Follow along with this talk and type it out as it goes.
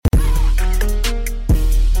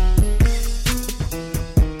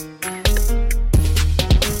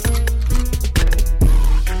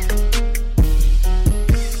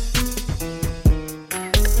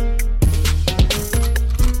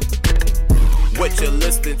what you're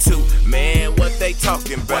listening to. Man, what they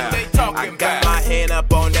talking about? I got my hand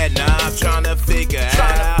up on that knob, trying to figure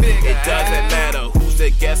out. It doesn't matter who's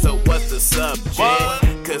the guest or what's the subject.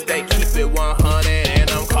 Cause they keep it 100 and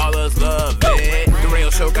them callers love it. The radio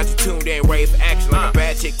show got you tuned in, ready for action like a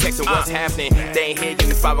bad chick texting what's happening. They ain't here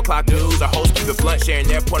giving 5 o'clock news. The host keep it blunt, sharing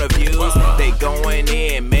their point of views. They going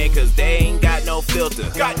in, man, cause they ain't got no filter.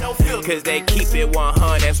 Cause they keep it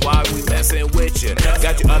 100, that's why we messing with you.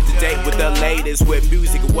 Got you up to date with the latest with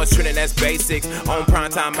music and what's trending, that's basics. On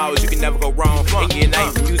primetime hours, you can never go wrong. And your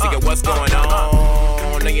nice music and what's going on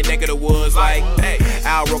in your neck of the woods, like, hey,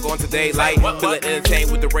 Al Roco on Today Light. Feeling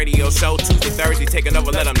entertained with the radio show. Tuesday, Thursday, taking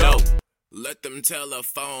over, let them know. Let them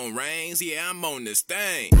telephone rings, yeah, I'm on this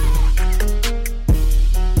thing.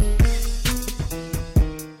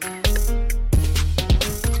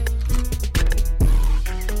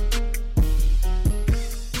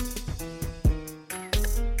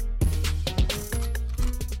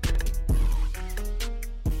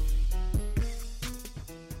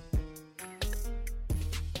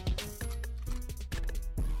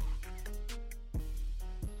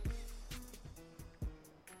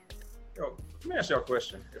 Let me ask y'all a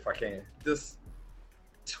question, if I can. Does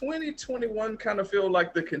 2021 kind of feel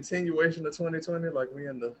like the continuation of 2020? Like we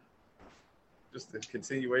in the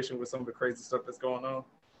continuation with some of the crazy stuff that's going on?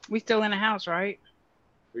 We still in the house, right?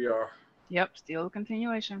 We are. Yep, still a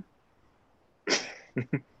continuation.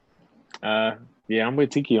 Yeah, I'm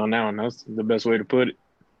with Tiki on that one. That's the best way to put it.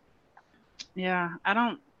 Yeah, I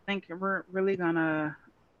don't think we're really gonna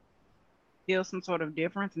feel some sort of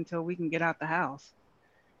difference until we can get out the house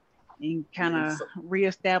and kind of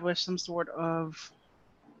reestablish some sort of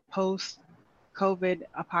post-COVID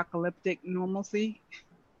apocalyptic normalcy.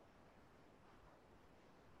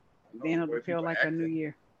 Then it'll feel like a new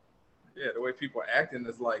year. Yeah, the way people are acting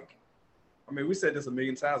is like, I mean, we said this a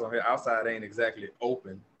million times on here. Outside ain't exactly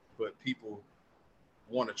open, but people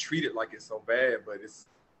want to treat it like it's so bad, but it's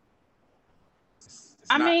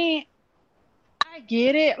I not. mean, I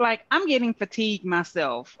get it. Like, I'm getting fatigued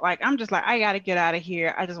myself. Like, I'm just like, I got to get out of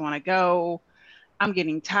here. I just want to go. I'm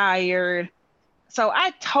getting tired. So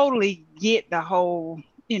I totally get the whole,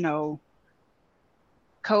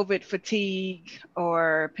 COVID fatigue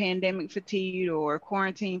or pandemic fatigue or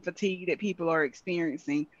quarantine fatigue that people are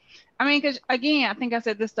experiencing. I mean, because again, I think I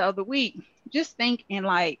said this the other week, just think in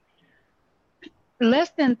like less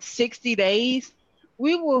than 60 days,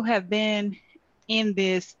 we will have been in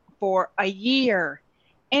this for a year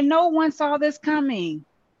and no one saw this coming.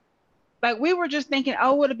 Like we were just thinking,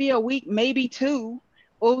 oh, it'll be a week, maybe two.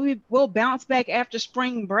 Or we'll bounce back after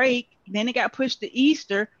spring break. Then it got pushed to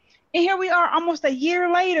Easter. And here we are almost a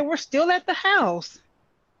year later. We're still at the house.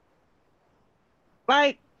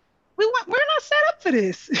 Like, we're not set up for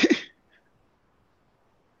this.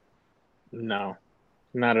 No,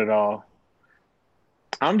 not at all.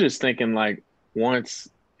 I'm just thinking like once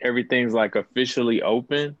everything's like officially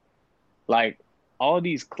open, like all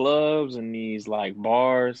these clubs and these like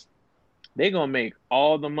bars, they're going to make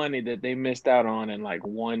all the money that they missed out on in like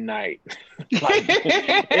one night. Like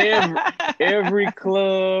every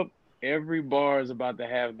club, every bar is about to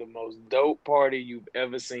have the most dope party you've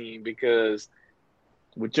ever seen because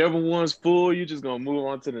whichever one's full, you're just going to move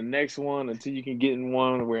on to the next one until you can get in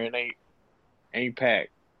one where it ain't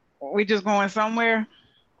packed. We just going somewhere?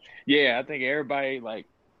 Yeah, I think everybody like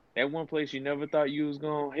that one place you never thought you was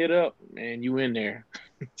going to hit up and you in there.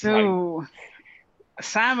 Dude.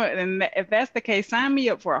 Simon, and if that's the case, sign me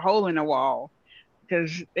up for a hole in the wall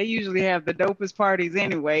because they usually have the dopest parties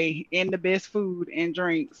anyway and the best food and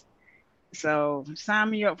drinks. So sign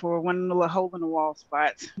me up for one of the little hole in the wall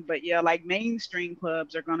spots. But yeah, like mainstream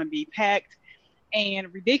clubs are going to be packed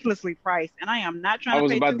and ridiculously priced. And I am not trying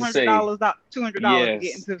to pay $200 to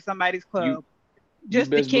get into somebody's club just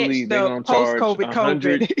to catch the post-COVID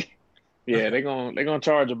COVID. Yeah, they're gonna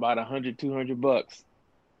charge about $100-$200.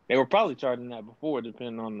 They were probably charging that before,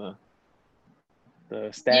 depending on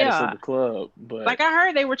the status of the club. But like I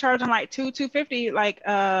heard they were charging like $250, like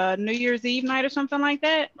New Year's Eve night or something like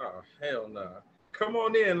that. Oh hell no! Come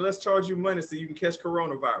on in, let's charge you money so you can catch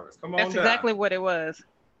coronavirus. Come on. That's exactly what it was.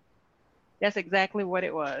 That's exactly what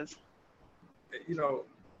it was.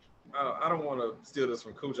 I don't want to steal this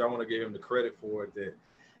from Cooch. I want to give him the credit for it. That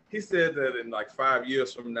he said that in like 5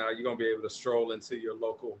 years from now, you're gonna be able to stroll into your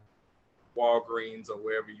local Walgreens or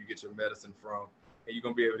wherever you get your medicine from, and you're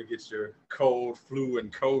gonna be able to get your cold, flu,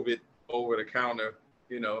 and COVID over the counter.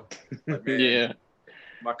 Like, man, yeah.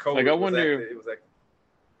 My COVID. Like I wonder if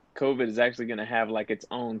COVID is actually gonna have like its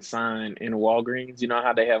own sign in Walgreens. You know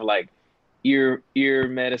how they have like ear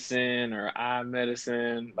medicine or eye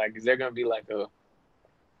medicine? Like, is there gonna be like a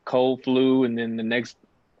cold flu, and then the next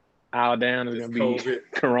aisle down is going to be COVID.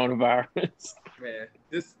 Coronavirus. Man,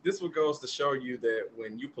 this what goes to show you that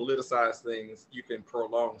when you politicize things, you can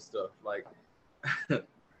prolong stuff. Like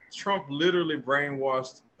Trump literally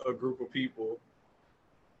brainwashed a group of people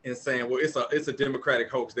and saying, well, it's a Democratic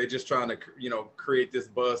hoax. They're just trying to, create this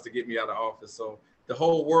buzz to get me out of office. So the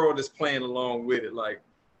whole world is playing along with it, like,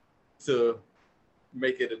 to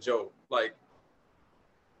make it a joke. Like,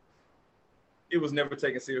 it was never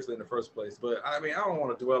taken seriously in the first place. But I mean, I don't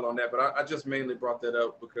want to dwell on that, but I just mainly brought that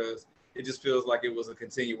up because it just feels like it was a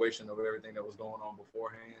continuation of everything that was going on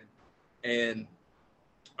beforehand. And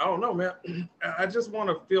I don't know, man. I just want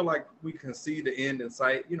to feel like we can see the end in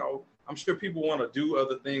sight. I'm sure people want to do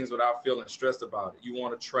other things without feeling stressed about it. You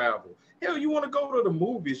want to travel. Hell, you want to go to the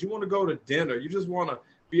movies. You want to go to dinner. You just want to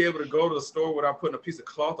be able to go to the store without putting a piece of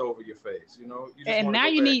cloth over your face. And now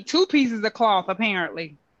you need 2 pieces of cloth,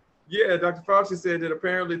 apparently. Yeah, Dr. Fauci said that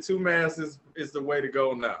apparently 2 masks is the way to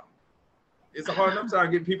go now. It's a hard enough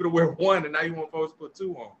time getting people to wear 1, and now you want folks to put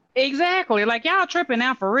 2 on. Exactly. Like, y'all tripping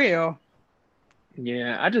now for real.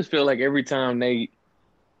 Yeah, I just feel like every time they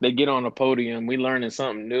get on a podium, we learning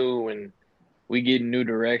something new and we get new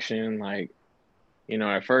direction. Like,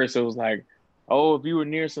 at first it was like, oh, if you were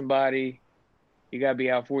near somebody, you got to be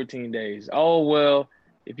out 14 days. Oh, well,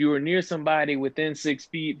 if you were near somebody within 6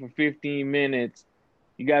 feet for 15 minutes,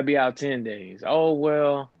 you got to be out 10 days. Oh,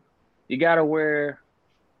 well, you got to wear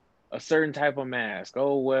a certain type of mask.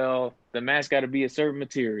 Oh, well, the mask got to be a certain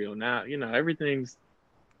material. Now, everything's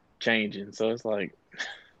changing. So it's like,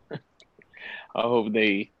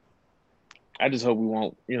 I just hope we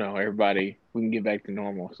won't, everybody, we can get back to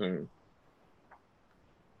normal soon.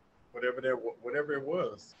 Whatever it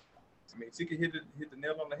was. I mean, Tika hit the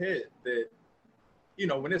nail on the head that,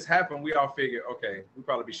 when this happened, we all figured, okay, we'll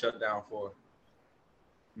probably be shut down for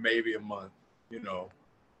maybe a month,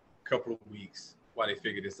 couple of weeks while they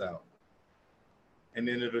figure this out. And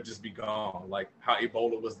then it'll just be gone. Like how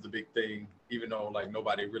Ebola was the big thing, even though like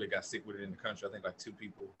nobody really got sick with it in the country. I think like 2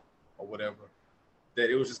 people or whatever, that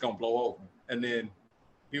it was just going to blow over. And then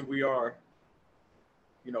here we are,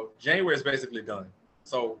 January is basically done.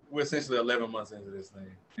 So we're essentially 11 months into this thing.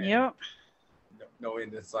 Yep. No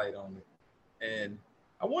end in sight on it. And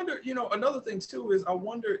I wonder, another thing too is I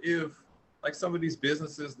wonder if like some of these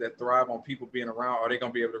businesses that thrive on people being around, are they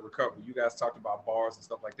going to be able to recover? You guys talked about bars and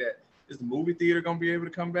stuff like that. Is the movie theater going to be able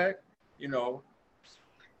to come back?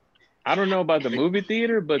 I don't know about the movie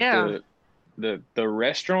theater, but yeah. the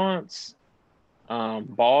restaurants,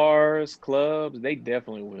 bars, clubs, they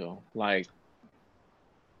definitely will. Like,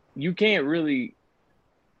 you can't really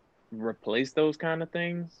replace those kind of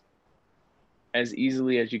things as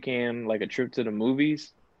easily as you can like a trip to the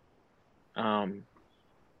movies.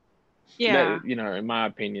 Yeah. In my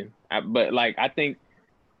opinion. But like, I think,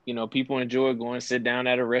 people enjoy going to sit down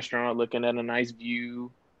at a restaurant, looking at a nice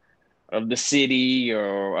view of the city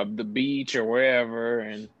or of the beach or wherever.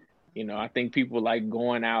 And, I think people like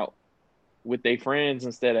going out with their friends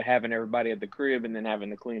instead of having everybody at the crib and then having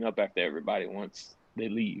to clean up after everybody once they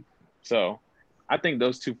leave. So I think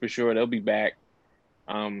those 2 for sure, they'll be back.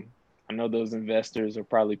 I know those investors are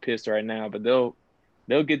probably pissed right now, but they'll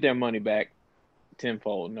get their money back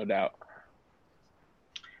tenfold, no doubt.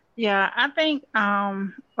 Yeah, I think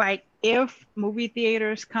like if movie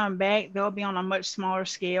theaters come back, they'll be on a much smaller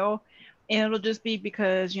scale. And it'll just be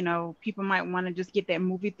because, people might want to just get that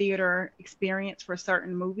movie theater experience for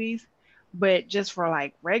certain movies. But just for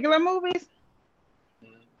like regular movies,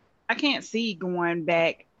 I can't see going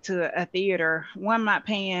back to a theater. One, I'm not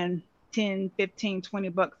paying 10, 15, 20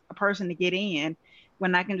 bucks a person to get in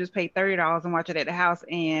when I can just pay $30 and watch it at the house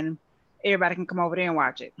and everybody can come over there and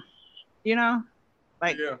watch it.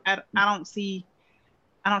 Like, yeah. I don't see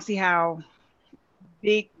how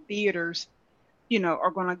big theaters,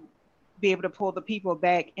 are going to be able to pull the people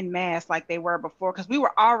back en masse like they were before. Because we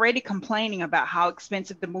were already complaining about how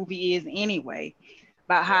expensive the movie is anyway.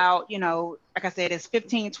 About how, like I said, it's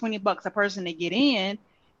 15, 20 bucks a person to get in.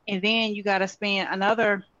 And then you got to spend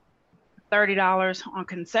another $30 on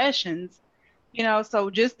concessions.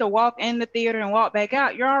 So just to walk in the theater and walk back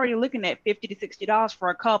out, you're already looking at $50 to $60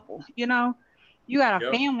 for a couple, You got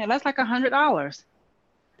a family, that's like $100.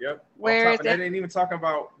 Yep. Where that ain't even talking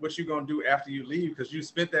about what you're gonna do after you leave, because you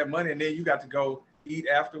spent that money and then you got to go eat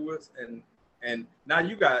afterwards, and now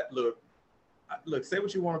you got look. Say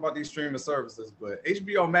what you want about these streaming services, but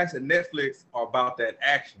HBO Max and Netflix are about that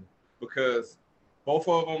action because both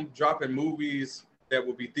of them dropping movies that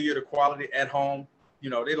will be theater quality at home.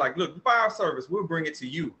 They like, look, buy our service, we'll bring it to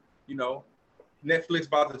you. Netflix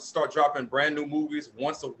about to start dropping brand new movies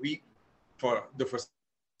once a week for the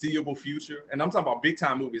seeable future. And I'm talking about big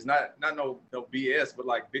time movies, not no BS, but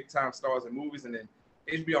like big time stars in movies. And then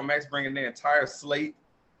HBO Max bringing their entire slate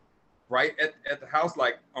right at the house.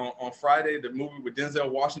 Like on Friday, the movie with Denzel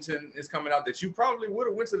Washington is coming out that you probably would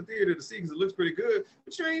have went to the theater to see because it looks pretty good,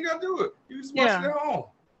 but you ain't got to do it. You just watch it at home.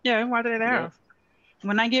 Yeah, watch it at the house.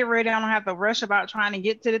 When I get ready, I don't have to rush about trying to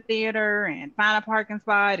get to the theater and find a parking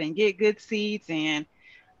spot and get good seats and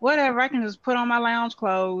whatever. I can just put on my lounge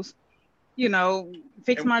clothes,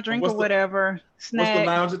 fix my drink or whatever. Snack. What's the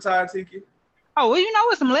lounge attire, Tiki? Oh, well,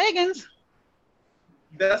 with some leggings.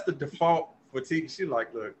 That's the default for Tiki. She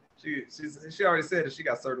like, look, she already said that she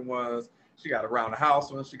got certain ones. She got around the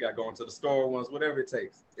house ones. She got going to the store ones, whatever it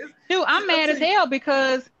takes. Dude, I'm mad as hell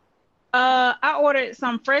because I ordered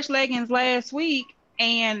some fresh leggings last week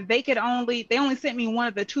and they only sent me one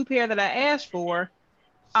of the 2 pair that I asked for.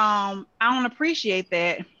 I don't appreciate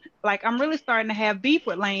that. Like, I'm really starting to have beef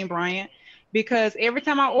with Lane Bryant because every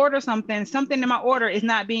time I order something in my order is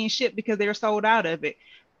not being shipped because they're sold out of it.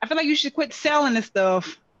 I feel like you should quit selling this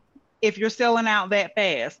stuff if you're selling out that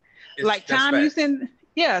fast. Time you're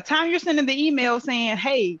sending the email saying,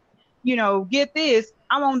 hey, get this.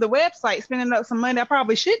 I'm on the website spending up some money I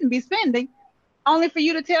probably shouldn't be spending, only for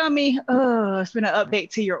you to tell me, it's been an update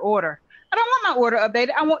to your order. I don't want my order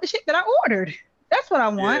updated. I want the shit that I ordered. That's what I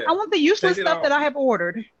want. I want the useless stuff that I have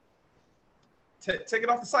ordered. Take it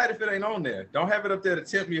off the site if it ain't on there. Don't have it up there to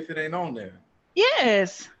tempt me if it ain't on there.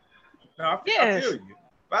 Yes. No, I feel you.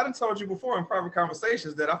 But I done told you before in private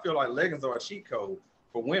conversations that I feel like leggings are a cheat code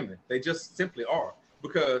for women. They just simply are,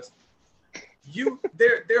 because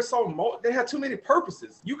they have too many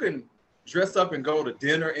purposes. You can dress up and go to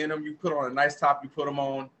dinner in them. You put on a nice top, you put them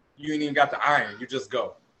on. You ain't even got the iron. You just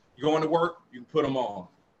go. You going to work, you can put them on.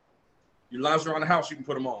 You lounge around the house, you can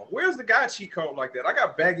put them on. Where's the guy cheat code like that? I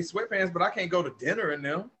got baggy sweatpants, but I can't go to dinner in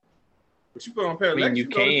them. But you put on a pair of leggings, you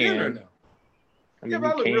can go to dinner in them. But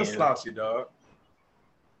I look real slouchy, dog.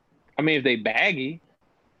 I mean, if they baggy,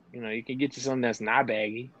 you can get you something that's not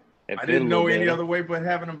baggy. I didn't know any other way but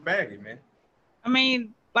having them baggy, man. I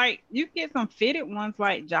mean, like, you get some fitted ones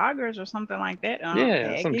like joggers or something like that.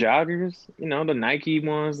 Yeah, some joggers. The Nike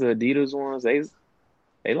ones, the Adidas ones,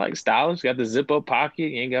 they like stylish. Got the zip up pocket.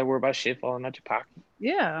 You ain't got to worry about shit falling out your pocket.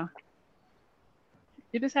 Yeah.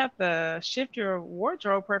 You just have to shift your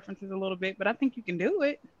wardrobe preferences a little bit, but I think you can do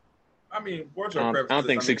it. I mean, wardrobe preferences. I don't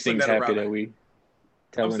think 16's happy that we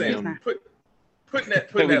telling him. Putting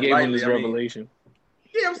that we gave lightly, him this revelation.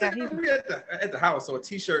 Yeah, I'm saying we at the house, so a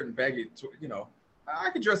t-shirt and baggy, I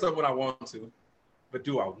can dress up when I want to, but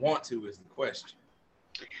do I want to is the question.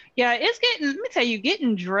 Yeah, let me tell you,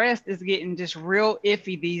 getting dressed is getting just real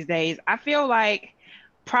iffy these days. I feel like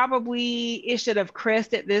probably it should have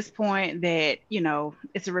crested this point that,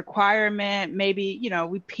 it's a requirement. Maybe,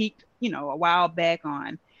 we peaked, a while back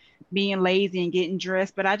on being lazy and getting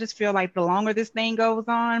dressed, but I just feel like the longer this thing goes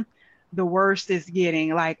on, the worse it's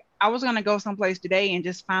getting. Like, I was going to go someplace today and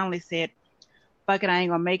just finally said, fuck it, I ain't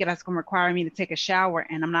going to make it. That's going to require me to take a shower,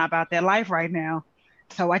 and I'm not about that life right now.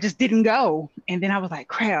 So I just didn't go. And then I was like,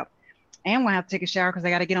 crap, I am going to have to take a shower because I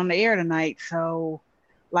got to get on the air tonight. So,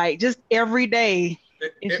 like, just every day.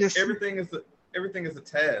 Everything is a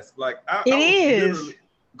task. Like, I was literally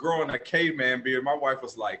growing a caveman beard. My wife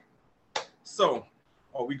was like, so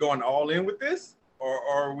are we going all in with this? Or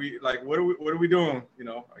are we, like, what are we doing?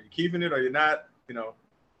 Are you keeping it or you're not?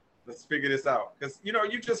 Let's figure this out. Because,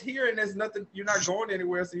 you just hear and there's nothing, you're not going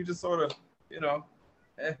anywhere. So you just sort of, shrug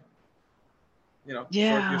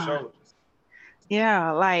your shoulders.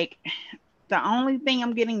 Yeah, like, the only thing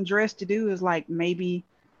I'm getting dressed to do is, like, maybe,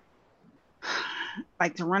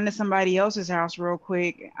 like, to run to somebody else's house real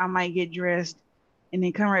quick. I might get dressed and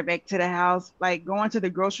then come right back to the house. Like, going to the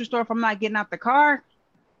grocery store, if I'm not getting out the car.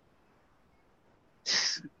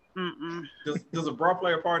 Does a bra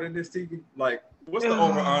play a part in this, Tiki? Like, what's the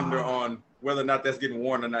over-under on whether or not that's getting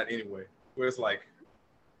worn or not anyway? Where it's like,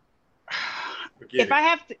 if I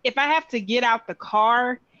have to get out the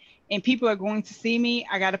car and people are going to see me,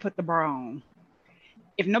 I got to put the bra on.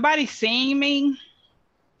 If nobody's seeing me,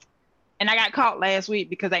 and I got caught last week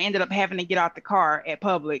because I ended up having to get out the car at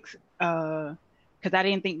Publix because I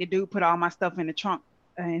didn't think the dude put all my stuff in the trunk,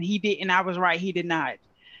 and he did, and I was right, he did not.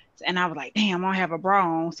 And I was like, damn, I don't have a bra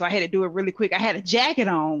on, so I had to do it really quick. I had a jacket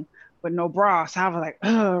on, but no bra, so I was like,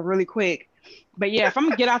 really quick. But yeah, if I'm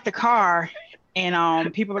gonna get out the car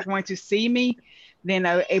and people are going to see me, then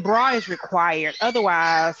a bra is required.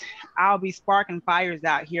 Otherwise, I'll be sparking fires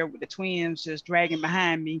out here with the twins just dragging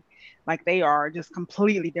behind me like they are just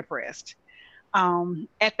completely depressed.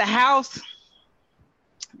 At the house,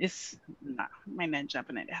 might not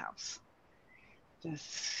jumping in the house.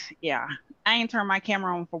 Yeah. I ain't turned my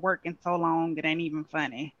camera on for work in so long it ain't even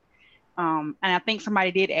funny. And I think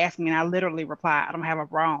somebody did ask me, and I literally replied, I don't have a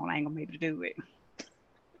bra on. I ain't gonna be able to do it.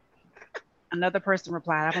 Another person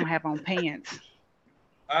replied, I don't have on pants.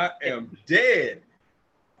 I am dead.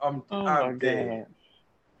 I'm my dead. God.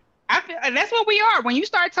 I feel that's what we are. When you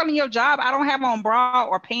start telling your job, I don't have on bra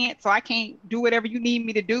or pants, so I can't do whatever you need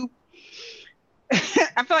me to do.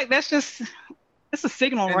 I feel like it's a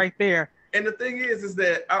signal right there. And the thing is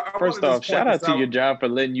that I First off, shout out to your job for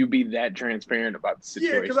letting you be that transparent about the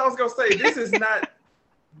situation. Yeah, because I was gonna say this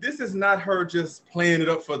is not her just playing it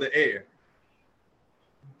up for the air.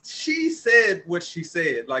 She said what she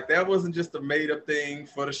said. Like, that wasn't just a made up thing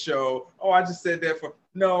for the show. Oh, I just said that for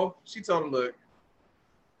no. She told him, look,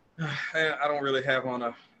 I don't really have on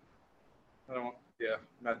I'm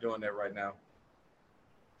not doing that right now.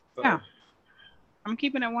 So, yeah, I'm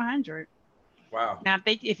keeping it 100. Wow. Now,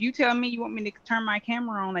 if you tell me you want me to turn my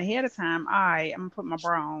camera on ahead of time, I'm gonna put my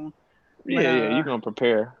bra on. Yeah, you're gonna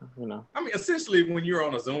prepare, I mean, essentially, when you're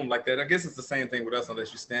on a Zoom like that, I guess it's the same thing with us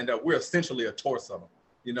unless you stand up. We're essentially a torso,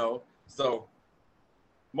 So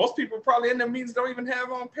most people probably in their meetings don't even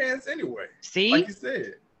have on pants anyway. See? Like you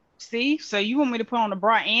said. See? So you want me to put on the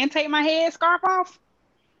bra and take my headscarf off?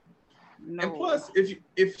 No. And plus,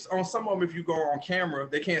 if on some of them, if you go on camera,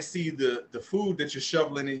 they can't see the food that you're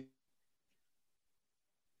shoveling in.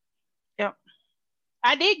 Yep.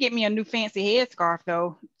 I did get me a new fancy headscarf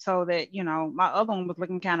though, so that my other one was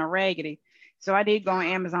looking kind of raggedy. So I did go on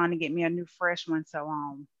Amazon and get me a new fresh one. So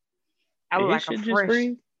I look like a fresh.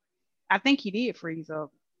 Freeze? I think he did freeze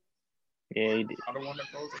up. Yeah, he did. I don't want to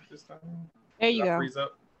froze up this time. There you go. Freeze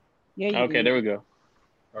up. Yeah. Okay, did. There we go.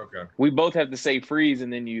 Okay. We both have to say freeze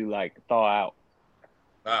and then you thaw out.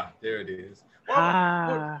 There it is.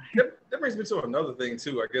 Well, that brings me to another thing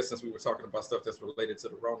too. I guess since we were talking about stuff that's related to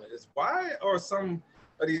the Rona, is why are some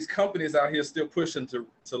of these companies out here still pushing to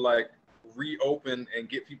reopen and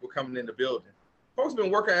get people coming in the building? Folks been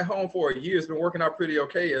working at home for a year. It's been working out pretty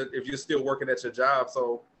okay if you're still working at your job.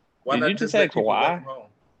 So why not just let people work from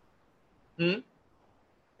home?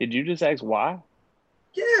 Did you just ask why?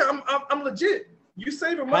 Yeah, I'm legit. You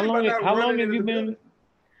saving money by not how long running have you been? building?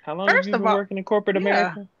 How long have you been working in corporate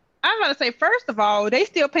America? I was about to say, first of all, they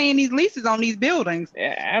still paying these leases on these buildings.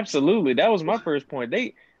 Yeah, absolutely. That was my first point.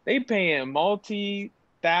 They paying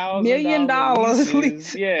multi-thousand $1 million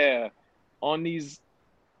leases. Yeah, on these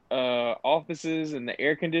offices, and the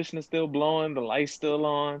air conditioner's still blowing, the light's still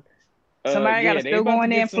on. Somebody got to still go in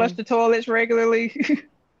there and flush the toilets regularly.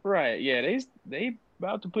 Right. Yeah, they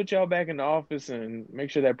about to put y'all back in the office and make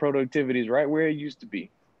sure that productivity is right where it used to be.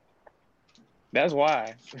 That's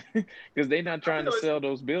why, because they're not trying to sell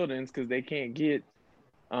those buildings because they can't get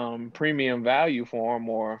premium value for them,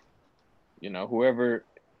 or whoever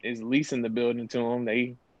is leasing the building to them,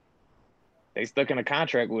 they stuck in a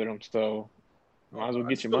contract with them, so might as well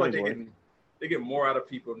get your money's worth. They get more out of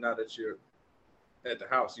people now that you're at the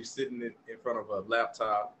house. You're sitting in front of a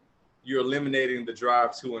laptop. You're eliminating the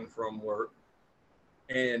drive to and from work.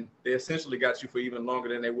 And they essentially got you for even longer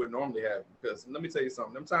than they would normally have. Because let me tell you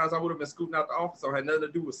something. Them times I would have been scooting out the office, so it had nothing to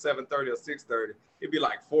do with 7:30 or 6:30. It'd be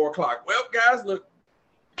like 4 o'clock. Well, guys, look.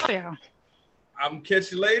 Yeah. I'm gonna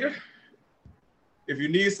catch you later. If you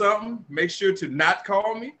need something, make sure to not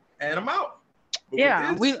call me, and I'm out. But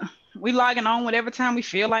yeah, we logging on whatever time we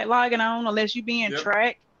feel like logging on, unless you being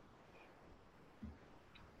tracked.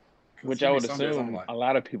 Which I would assume a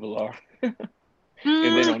lot of people are. If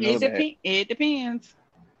they don't know that. It depends.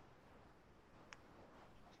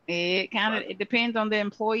 It depends on the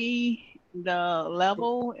employee, the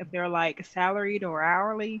level, if they're like salaried or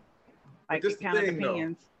hourly. Like, it kind of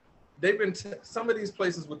depends. They've been some of these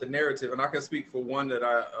places with the narrative, and I can speak for one that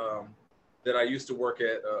I used to work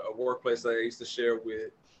at, a workplace that I used to share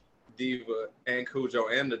with Diva and Cujo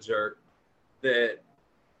and the Jerk, that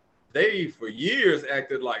they for years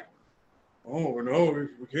acted like, oh no,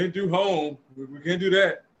 we can't do home, we can't do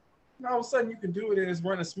that. And all of a sudden you can do it and it's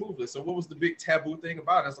running smoothly. So what was the big taboo thing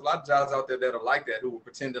about it? There's a lot of jobs out there that are like that, who were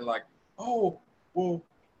pretending like, oh, well,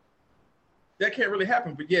 that can't really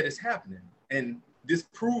happen, but yet it's happening. And this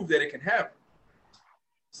proved that it can happen.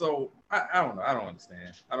 So I don't know. I don't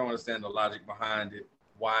understand. I don't understand the logic behind it,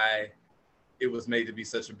 why it was made to be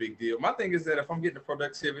such a big deal. My thing is that if I'm getting the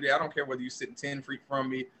productivity, I don't care whether you're sitting 10 feet from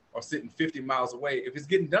me or sitting 50 miles away. If it's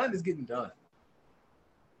getting done, it's getting done.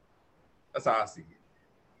 That's how I see it.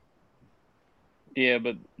 Yeah,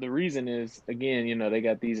 but the reason is, again, they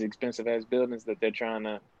got these expensive ass buildings that they're trying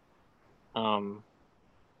to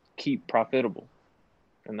keep profitable.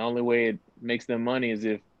 And the only way it makes them money is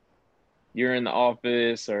if you're in the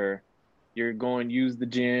office or you're going to use the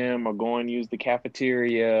gym or going to use the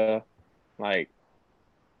cafeteria. Like,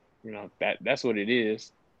 that's what it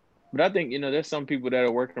is. But I think, there's some people that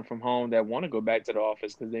are working from home that want to go back to the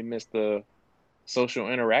office because they miss the social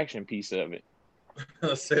interaction piece of it.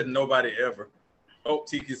 Said nobody ever. Oh,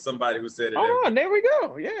 Tiki's somebody who said it. Oh, ever. There we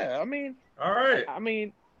go. Yeah, I mean. All right. I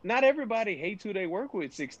mean, not everybody hates who they work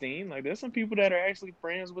with 16. Like, there's some people that are actually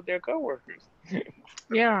friends with their coworkers.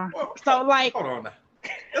 Yeah. Well, so, like. Hold on now.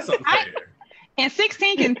 That's unfair. And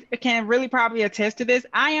 16 can really probably attest to this.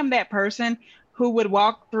 I am that person who would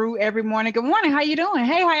walk through every morning. Good morning. How you doing?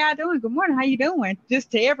 Hey, how y'all doing? Good morning. How you doing? Just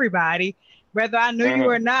to everybody, whether I knew you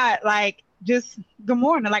or not, like, just good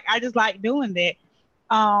morning. Like, I just like doing that.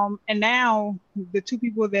 And now the two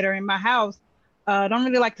people that are in my house don't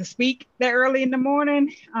really like to speak that early in the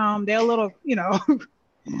morning. They're a little,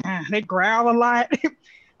 they growl a lot.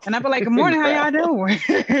 And I'd be like, good morning, how y'all doing?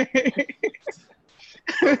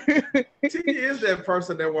 Tiki is that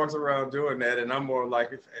person that walks around doing that, and I'm more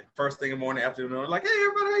like first thing in the morning, afternoon, like, hey,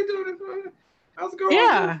 everybody, how you doing? How's it going?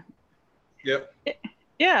 Yeah. Yep.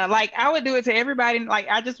 Yeah, like I would do it to everybody. Like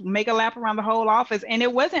I just make a lap around the whole office, and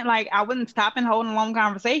it wasn't like I wasn't stopping holding long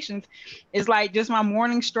conversations. It's like just my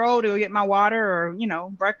morning stroll to get my water or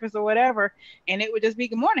breakfast or whatever, and it would just be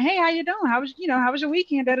good morning. Hey, how you doing? How was your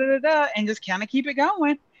weekend? Da da da da, and just kind of keep it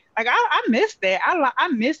going. Like I miss that. I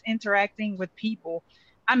miss interacting with people.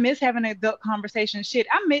 I miss having an adult conversation. Shit,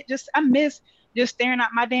 I miss just staring out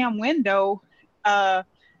my damn window,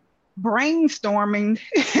 brainstorming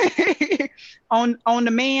on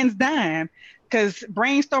the man's dime, because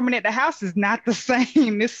brainstorming at the house is not the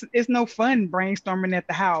same. It's no fun braining at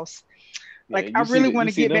the house. Like I really want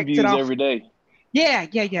to get back to the every day. Yeah.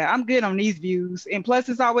 I'm good on these views, and plus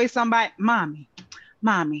it's always somebody, mommy,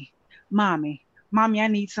 I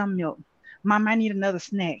need some milk. Mama, I need another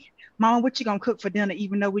snack. Mama, what you gonna cook for dinner?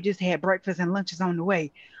 Even though we just had breakfast and lunch is on the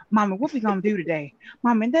way. Mama, what we gonna do today?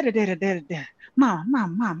 Mama, da da da da da da.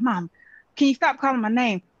 Mom. Can you stop calling my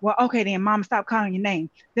name? Well, okay then, Mama, stop calling your name.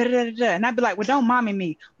 Da da da da. And I'd be like, well, don't mommy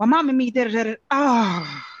me. Well, mommy me. Da da da da.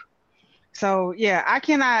 Oh. So yeah, I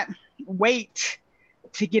cannot wait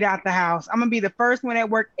to get out the house. I'm gonna be the first one at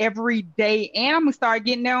work every day, and I'm gonna start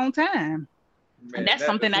getting there on time. Man, and that's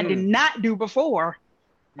something I did not do before.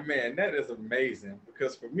 Man, that is amazing,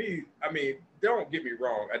 because for me, I mean, don't get me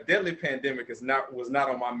wrong, a deadly pandemic was not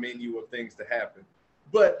on my menu of things to happen.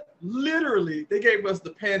 But literally, they gave us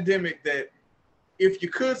the pandemic that if you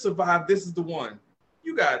could survive, this is the one.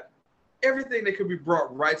 You got everything that could be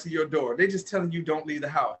brought right to your door. They just telling you don't leave the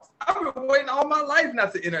house. I've been waiting all my life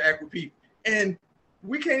not to interact with people, and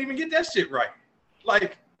we can't even get that shit right.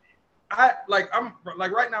 I'm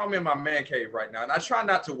right now I'm in my man cave right now, and I try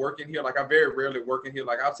not to work in here. Like I very rarely work in here.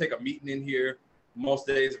 Like I'll take a meeting in here most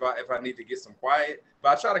days if I need to get some quiet.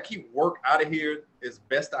 But I try to keep work out of here as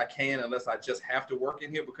best I can, unless I just have to work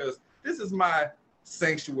in here, because this is my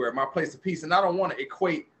sanctuary, my place of peace, and I don't want to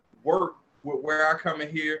equate work with where I come in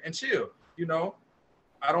here and chill.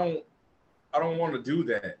 I don't want to do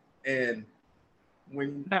that. And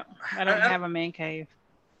when I don't have a man cave.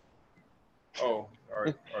 Oh.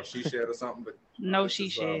 Or she shed or something, but no, she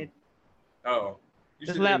shed. You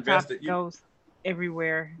the laptop goes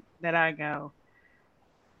everywhere that I go.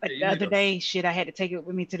 Like the other day, I had to take it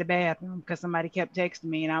with me to the bathroom because somebody kept texting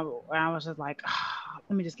me, and I was just like,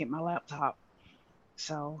 let me just get my laptop.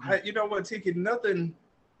 So you know what, Tiki? Nothing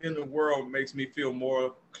in the world makes me feel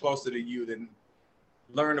more closer to you than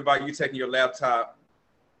learn about you taking your laptop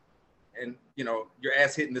and your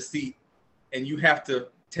ass hitting the seat, and you have to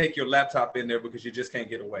take your laptop in there because you just can't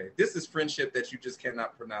get away. This is friendship that you just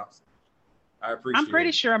cannot pronounce. I appreciate it. I'm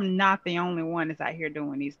pretty sure I'm not the only one that's out here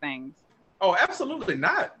doing these things. Oh, absolutely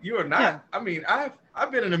not. You are not. Yeah. I mean,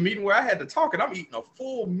 I've been in a meeting where I had to talk, and I'm eating a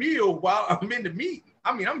full meal while I'm in the meeting.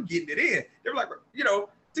 I mean, I'm getting it in. They're like,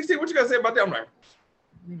 16, what you got to say about that? I'm like,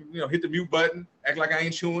 hit the mute button, act like I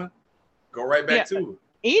ain't chewing, go right back to it.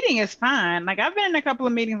 Eating is fine. Like I've been in a couple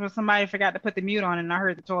of meetings where somebody forgot to put the mute on, and I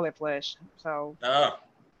heard the toilet flush. So.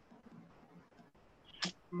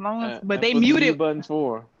 But they muted. Buttons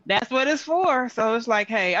for. That's what it's for. So it's like,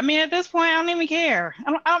 hey, I mean, at this point, I don't even care.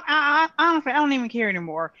 Honestly, I don't even care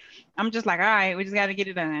anymore. I'm just like, all right, we just got to get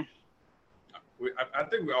it done. I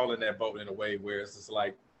think we're all in that boat in a way where it's just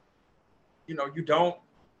like, you're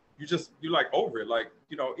like over it. Like,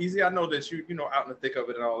 Easy, I know that you out in the thick of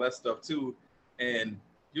it and all that stuff too. And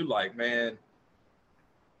you're like, man,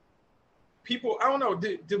 people, I don't know,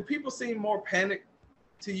 do people seem more panicked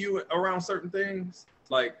to you around certain things?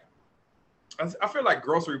 Like, I feel like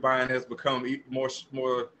grocery buying has become more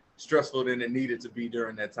stressful than it needed to be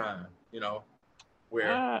during that time,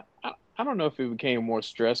 where I don't know if it became more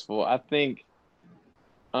stressful. I think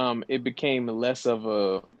it became less of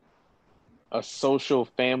a social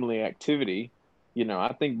family activity.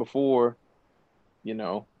 I think before, you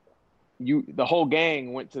know, the whole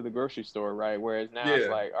gang went to the grocery store, right? Whereas now it's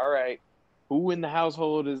Yeah. like, all right, who in the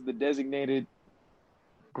household is the designated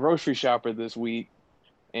grocery shopper this week?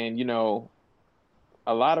 And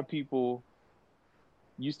a lot of people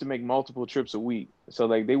used to make multiple trips a week. So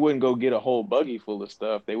like they wouldn't go get a whole buggy full of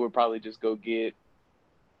stuff. They would probably just go get,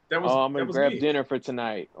 I'm That gonna was grab me. dinner for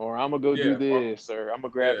tonight, or I'm gonna go do Yeah. this, or I'm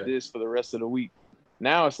gonna grab Yeah. this for the rest of the week.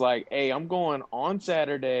 Now it's like, hey, I'm going on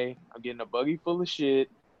Saturday. I'm getting a buggy full of shit,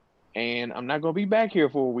 and I'm not gonna be back here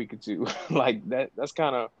for a week or two. Like that's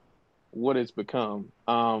kind of what it's become.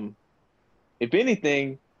 If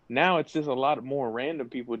anything, now it's just a lot more random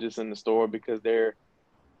people just in the store because they're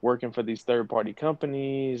working for these third party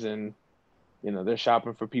companies, and they're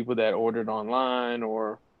shopping for people that ordered online,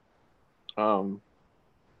 or um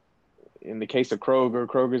in the case of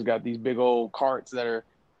Kroger's got these big old carts that are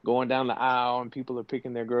going down the aisle and people are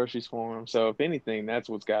picking their groceries for them. So if anything, that's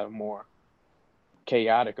what's got more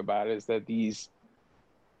chaotic about it, is that these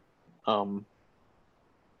um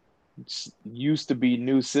used to be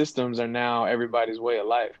new systems are now everybody's way of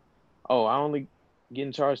life. Oh, I only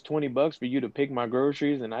getting charged $20 for you to pick my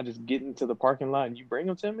groceries, and I just get into the parking lot and you bring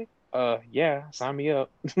them to me? Yeah, sign me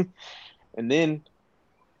up. And then,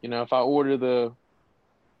 if I order the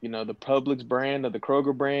Publix brand or the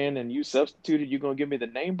Kroger brand and you substituted, you're gonna give me the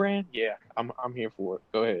name brand? Yeah, I'm here for it.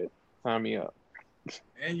 Go ahead. Sign me up.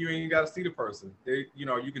 And you ain't got to see the person.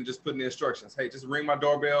 You can just put in the instructions. Hey, just ring my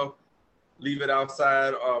doorbell, leave it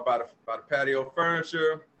outside by the patio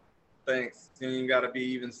furniture. Thanks. You ain't got to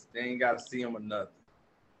they ain't got to see them or nothing.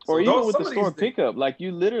 Or even with the store pickup, like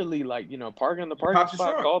you literally park in the parking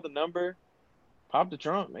spot, call the number, pop the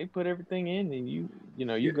trunk, they put everything in, and you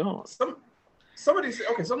gone. Some of these.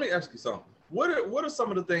 Okay, so let me ask you something. What are some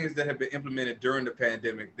of the things that have been implemented during the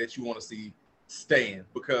pandemic that you want to see staying?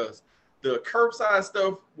 Because the curbside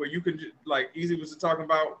stuff, where you can like Easy was talking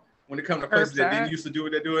about, when it comes to places that didn't used to do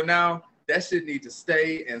what they're doing now, that shit need to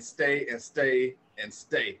stay and stay and stay and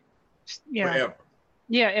stay forever.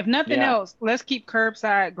 Yeah, if nothing else, let's keep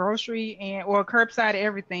curbside grocery or curbside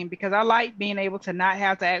everything, because I like being able to not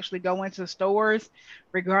have to actually go into stores,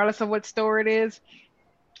 regardless of what store it is,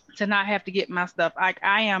 to not have to get my stuff. Like,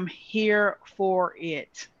 I am here for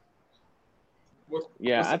it.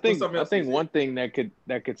 I think one thing that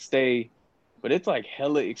could stay, but it's like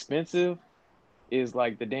hella expensive, is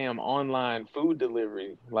like the damn online food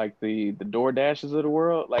delivery, like the DoorDashes of the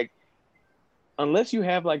world. Like, unless you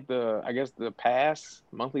have like the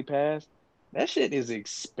monthly pass, that shit is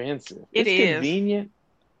expensive. It's convenient.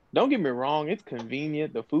 Don't get me wrong, it's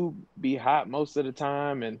convenient. The food be hot most of the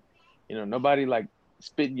time, and nobody like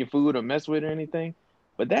spitting your food or mess with it or anything.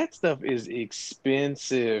 But that stuff is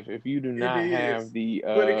expensive if you do not have the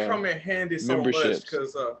but it come in handy so much,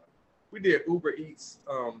 because we did Uber Eats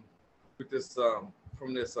with this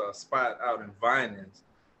from this spot out in Vinings,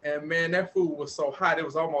 and man, that food was so hot. It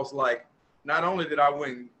was almost like, not only did I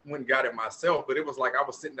went and got it myself, but it was like I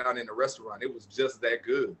was sitting down in the restaurant. It was just that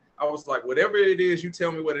good. I was like, whatever it is, you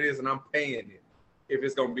tell me what it is, and I'm paying it if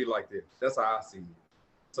it's gonna be like this. That's how I see it.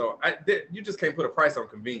 So you just can't put a price on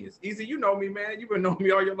convenience. Easy, you know me, man. You've been knowing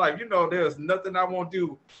me all your life. You know there's nothing I won't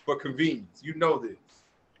do for convenience. You know this.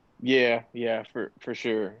 Yeah, for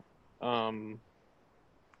sure.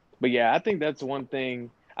 But yeah, I think that's one thing.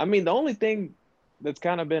 I mean, the only thing that's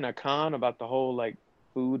kind of been a con about the whole like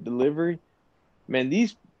food delivery, man,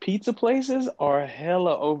 these pizza places are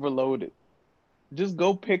hella overloaded. Just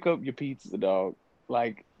go pick up your pizza, dog.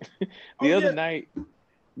 Like the other night,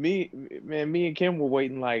 me and Kim were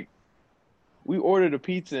waiting. Like, we ordered a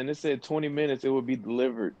pizza and it said 20 minutes it would be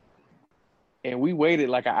delivered, and we waited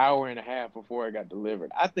like an hour and a half before it got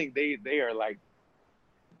delivered. I think they are like,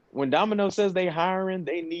 when Domino's says they hiring,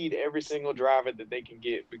 they need every single driver that they can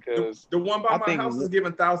get, because the one by my house is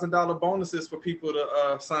giving $1,000 bonuses for people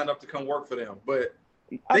to sign up to come work for them. But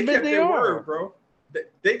they kept their word, bro.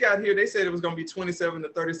 They got here. They said it was going to be 27 to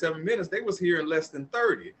 37 minutes. They was here in less than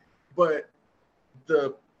 30. But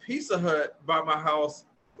the Pizza Hut by my house,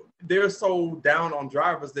 they're so down on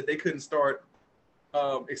drivers that they couldn't start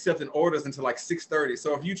accepting orders until like 6:30.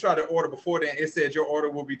 So if you try to order before then, it said your order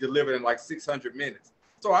will be delivered in like 600 minutes.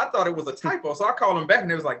 So I thought it was a typo. So I called them back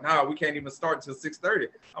and they was like, nah, we can't even start until 6:30.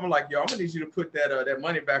 I'm like, yo, I'm gonna need you to put that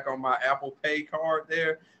money back on my Apple Pay card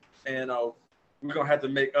there. And we're gonna have to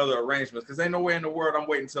make other arrangements, because ain't no way in the world I'm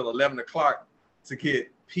waiting until 11 o'clock to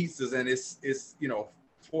get pizzas, and it's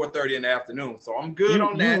 4:30 in the afternoon. So I'm good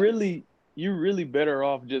on that. You're really better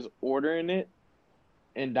off just ordering it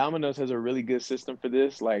and Domino's has a really good system for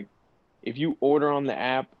this. Like, if you order on the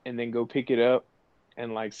app and then go pick it up,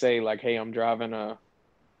 and like say like, hey, I'm driving a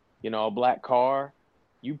black car,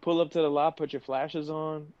 you pull up to the lot, put your flashes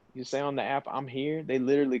on, you say on the app, I'm here. They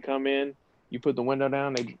literally come in, you put the window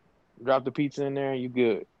down, they drop the pizza in there, and you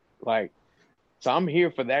good. Like, so I'm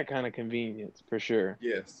here for that kind of convenience for sure.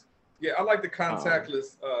 Yes. Yeah, I like the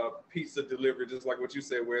contactless pizza delivery, just like what you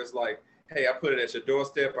said, where it's like, hey, I put it at your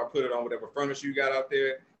doorstep, I put it on whatever furniture you got out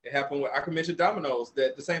there. It happened I can mention Domino's,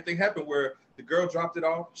 that the same thing happened where the girl dropped it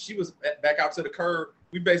off. She was back out to the curb.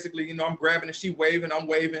 We basically, I'm grabbing it, she waving, I'm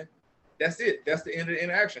waving. That's it. That's the end of the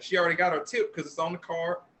interaction. She already got her tip because it's on the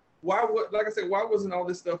card. Like I said, why wasn't all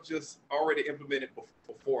this stuff just already implemented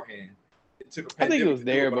beforehand? It took a I think it pandemic was to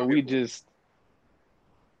do there, it, but we just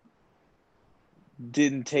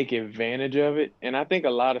didn't take advantage of it. And I think a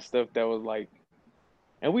lot of stuff that was like,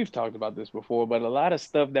 and we've talked about this before, but a lot of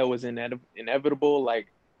stuff that was inevitable, like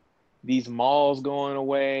these malls going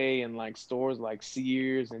away and like stores like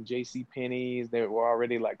Sears and J.C. Penney's that were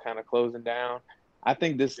already like kind of closing down. I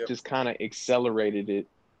think this just kind of accelerated it.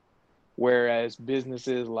 Whereas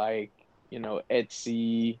businesses like,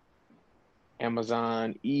 Etsy,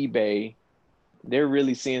 Amazon, eBay, they're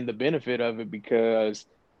really seeing the benefit of it because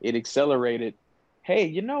it accelerated. Hey,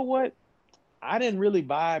 you know what? I didn't really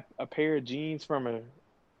buy a pair of jeans from an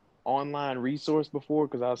online resource before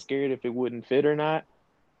because I was scared if it wouldn't fit or not.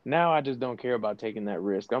 Now I just don't care about taking that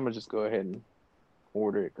risk. I'm going to just go ahead and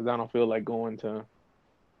order it because I don't feel like going to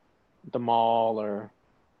the mall or...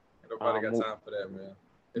 Nobody got time for that, man.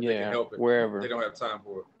 If yeah, they can help it, wherever. They don't have time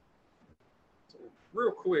for it. So,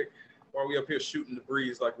 real quick, while we up here shooting the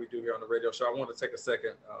breeze like we do here on the radio show, I want to take a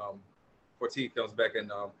second before T comes back.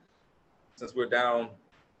 And since we're down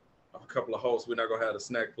a couple of hosts, we're not going to have a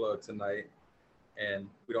snack plug tonight. And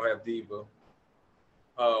we don't have Diva.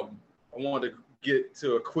 I wanted to get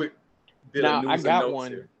to a quick bit of news I got and notes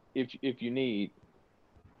one here. if you need.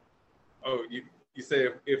 Oh, you say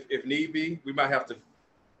if need be, we might have to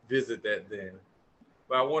visit that then.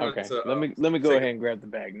 But I wanted to let me go ahead and grab the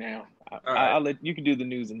bag now. I'll let you can do the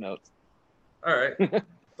news and notes. All right.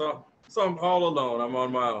 so I'm all alone. I'm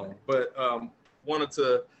on my own. But wanted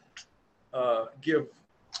to give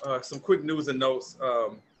some quick news and notes.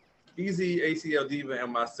 Easy, ACL Diva,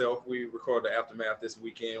 and myself, we recorded the Aftermath this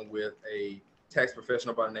weekend with a tax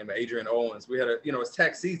professional by the name of Adrian Owens. We had it's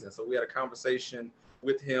tax season, so we had a conversation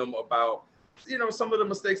with him about some of the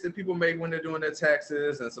mistakes that people make when they're doing their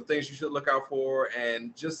taxes and some things you should look out for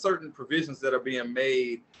and just certain provisions that are being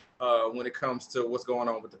made when it comes to what's going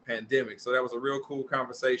on with the pandemic. So that was a real cool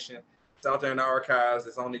conversation. It's out there in the archives.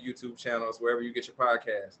 It's on the YouTube channels, wherever you get your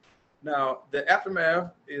podcast. Now, the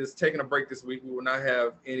Aftermath is taking a break this week. We will not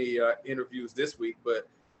have any interviews this week, but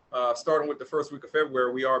starting with the first week of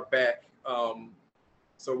February, we are back.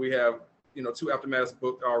 So we have, 2 Aftermaths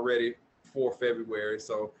booked already for February.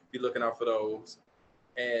 So be looking out for those.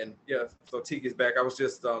 And yeah, so Teak is back. I was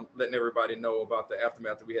just letting everybody know about the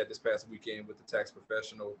Aftermath that we had this past weekend with the tax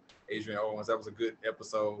professional, Adrian Owens. That was a good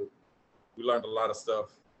episode. We learned a lot of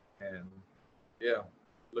stuff. And yeah,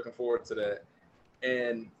 looking forward to that.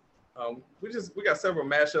 And we got several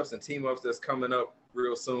mashups and team ups that's coming up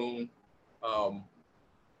real soon.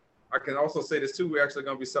 I can also say this too. We're actually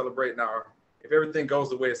going to be celebrating if everything goes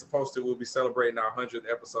the way it's supposed to, we'll be celebrating our 100th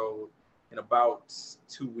episode in about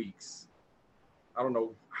 2 weeks. I don't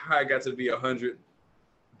know how I got to be 100,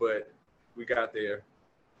 but we got there.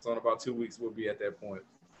 So in about 2 weeks, we'll be at that point.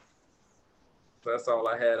 So that's all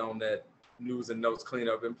I had on that news and notes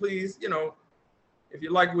cleanup. And please, if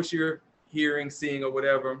you like what you're hearing, seeing, or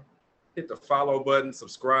whatever, hit the follow button,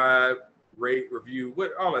 subscribe, rate, review,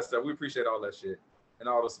 all that stuff. We appreciate all that shit and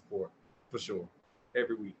all the support for sure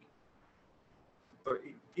every week. So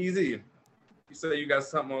Easy, you say you got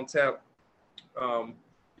something on tap.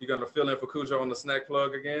 You gonna fill in for Cujo on the snack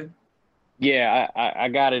plug again? Yeah, I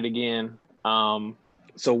got it again.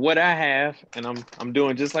 So what I have, and I'm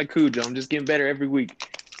doing just like Cujo, I'm just getting better every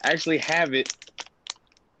week. I actually have it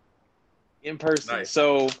in person. Nice.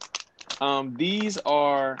 So these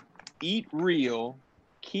are Eat Real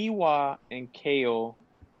quinoa and kale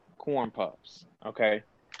corn puffs. Okay.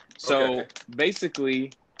 So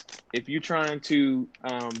basically, if you're trying to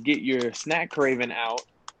get your snack craving out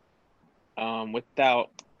without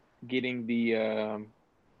getting the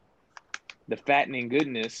fattening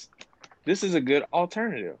goodness, this is a good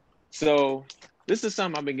alternative. So this is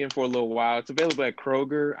something I've been getting for a little while. It's available at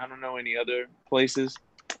Kroger. I don't know any other places,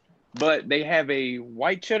 but they have a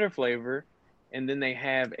white cheddar flavor, and then they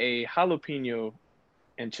have a jalapeno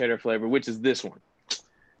and cheddar flavor, which is this one.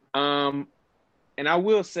 And I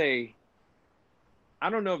will say, I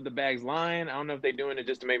don't know if the bag's lying. I don't know if they're doing it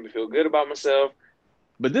just to make me feel good about myself.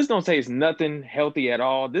 But this don't taste nothing healthy at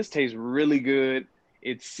all. This tastes really good.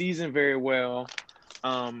 It's seasoned very well.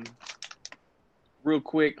 Real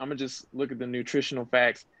quick, I'm gonna just look at the nutritional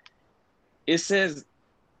facts. It says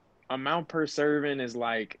amount per serving is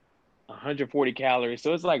like 140 calories.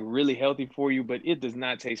 So it's like really healthy for you, but it does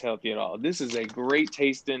not taste healthy at all. This is a great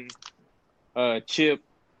tasting chip.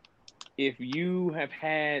 If you have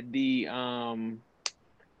had the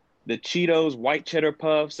Cheetos white cheddar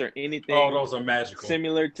puffs or anything, oh, those are magical,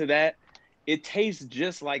 similar to that, it tastes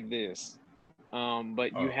just like this.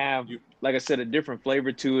 But you have, like I said, a different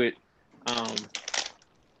flavor to it.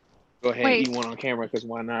 Go ahead and eat one on camera, because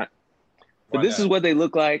why not? But this is what they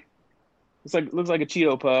look like. It's like, looks like a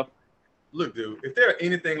Cheeto puff. Look, dude, if they're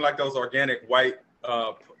anything like those organic white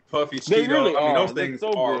puffy Cheetos, really I mean, those things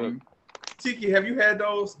so are good. Tiki, have you had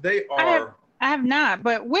those? They are. I have not,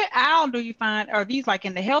 but what aisle do you find? Are these like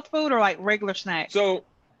in the health food or like regular snacks? So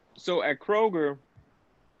at Kroger,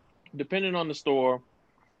 depending on the store,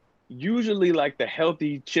 usually like the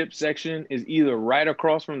healthy chip section is either right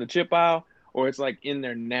across from the chip aisle or it's like in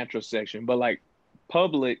their natural section. But like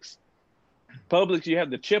Publix, you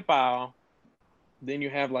have the chip aisle, then you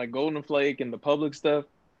have like Golden Flake and the Publix stuff.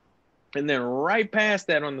 And then right past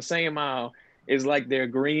that on the same aisle is like their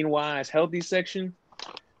Green Wise healthy section.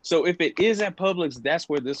 So if it is at Publix, that's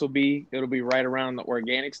where this will be. It'll be right around the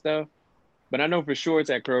organic stuff. But I know for sure it's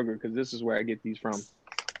at Kroger because this is where I get these from.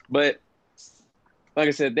 But like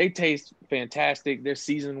I said, they taste fantastic. They're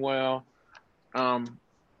seasoned well.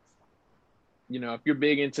 You know, if you're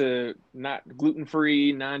big into not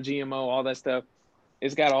gluten-free, non-GMO, all that stuff,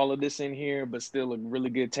 it's got all of this in here, but still a really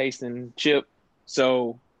good tasting chip.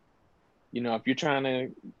 So, you know, if you're trying to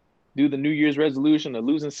do the New Year's resolution of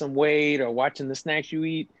losing some weight or watching the snacks you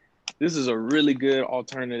eat, this is a really good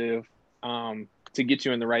alternative to get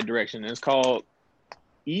you in the right direction. And it's called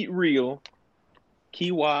Eat Real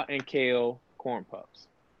Quinoa and Kale Corn Puffs.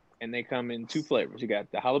 And they come in two flavors. You got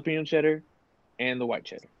the jalapeno cheddar and the white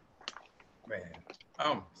cheddar. Man,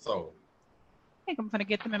 I'm sold. I think I'm gonna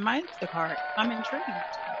get them in my Instacart. I'm intrigued.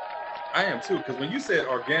 I am too, because when you said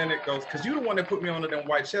organic, those, because you're the one that put me on to them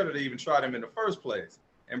white cheddar to even try them in the first place.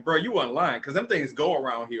 And bro, you weren't lying, because them things go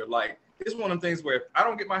around here. Like, it's one of them things where if I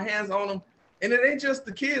don't get my hands on them, and it ain't just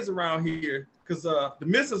the kids around here, because the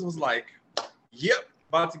missus was like, yep,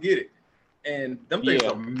 about to get it. And them things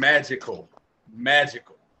are magical.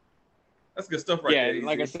 That's good stuff right there. Yeah,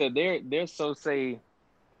 like I said, they're so say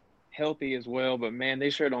healthy as well, but man, they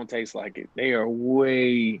sure don't taste like it. They are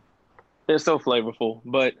they're so flavorful.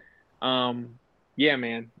 But yeah,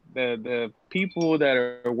 man, the people that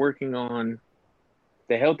are working on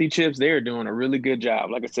the healthy chips, they're doing a really good job.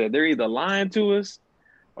 Like I said, they're either lying to us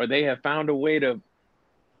or they have found a way to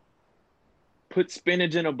put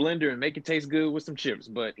spinach in a blender and make it taste good with some chips.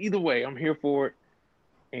 But either way, I'm here for it,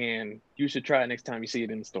 and you should try it next time you see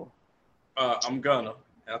it in the store. I'm gonna.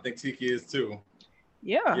 And I think Tiki is too.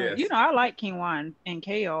 Yeah, Yes. You know, I like quinoa and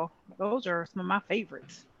kale. Those are some of my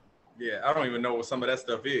favorites. Yeah, I don't even know what some of that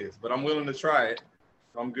stuff is, but I'm willing to try it.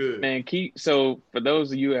 I'm good. Man, so for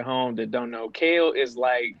those of you at home that don't know, kale is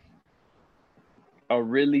like a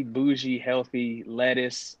really bougie, healthy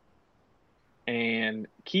lettuce. And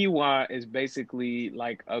quinoa is basically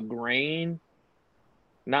like a grain,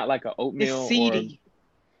 not like an oatmeal. It's seedy.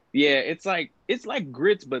 Yeah, it's like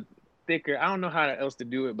grits, but thicker. I don't know how else to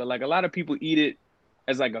do it, but like a lot of people eat it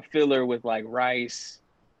as like a filler with like rice,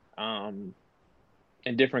 and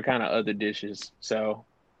different kind of other dishes. So,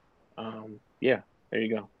 yeah, there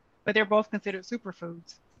you go. But they're both considered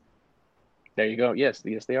superfoods. There you go. Yes,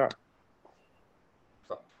 they are.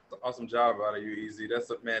 Awesome job out of you, Easy.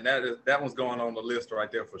 That one's going on the list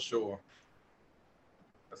right there for sure.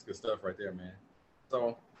 That's good stuff right there, man. So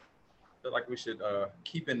I feel like we should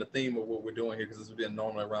keep in the theme of what we're doing here, because this has been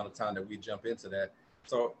normally around the time that we jump into that.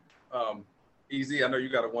 So Easy, I know you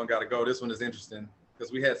got to go. This one is interesting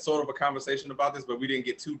because we had sort of a conversation about this, but we didn't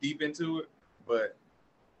get too deep into it. But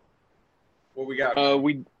what we got?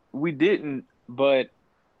 We didn't, but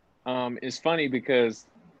it's funny because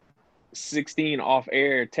 16 off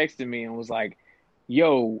air texted me and was like,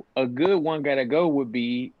 yo, a good one gotta go would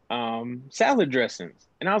be salad dressings.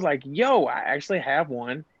 And I was like, yo, I actually have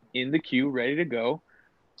one in the queue ready to go.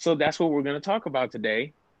 So that's what we're going to talk about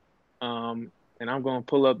today. And I'm going to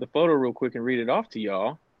pull up the photo real quick and read it off to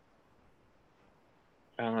y'all.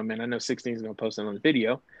 And I know 16 is going to post it on the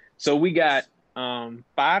video. So we got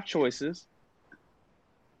 5 choices.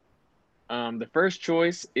 The first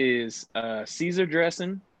choice is Caesar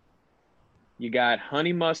dressing. You got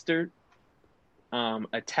honey mustard,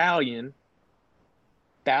 Italian,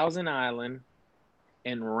 Thousand Island,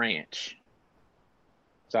 and ranch.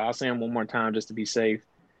 So I'll say them one more time just to be safe.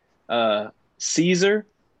 Caesar,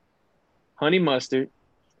 honey mustard,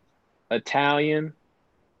 Italian,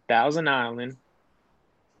 Thousand Island,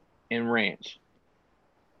 and ranch.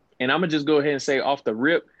 And I'm going to just go ahead and say off the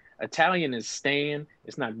rip, Italian is staying.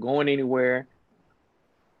 It's not going anywhere.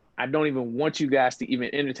 I don't even want you guys to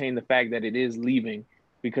even entertain the fact that it is leaving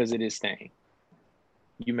because it is staying.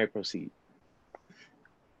 You may proceed.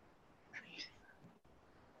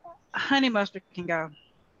 Honey mustard can go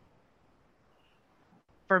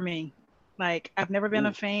for me. Like, I've never been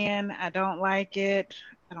a fan. I don't like it.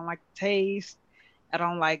 I don't like the taste. I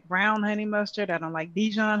don't like brown honey mustard. I don't like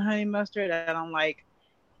Dijon honey mustard. I don't like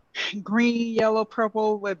green, yellow,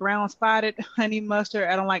 purple with brown spotted honey mustard.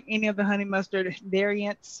 I don't like any of the honey mustard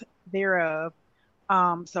variants thereof.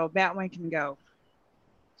 So that one can go.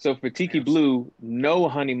 So for Tiki Blue, no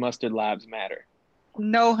honey mustard lives matter.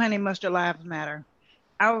 No honey mustard lives matter.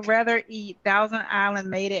 I would rather eat Thousand Island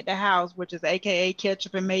made at the house, which is AKA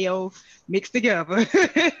ketchup and mayo mixed together.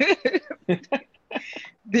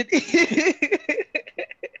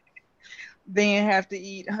 Than have to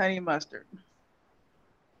eat honey mustard.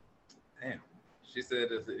 Damn. She said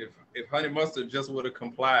if honey mustard just would have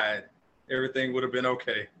complied, everything would have been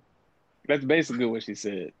okay. That's basically what she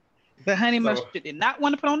said. The honey mustard did not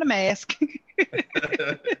want to put on the mask.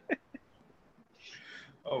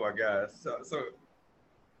 Oh my God. So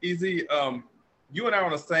Easy, you and I are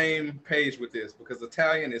on the same page with this because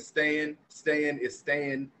Italian is staying.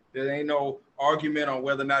 There ain't no argument on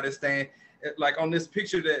whether or not it's staying. Like on this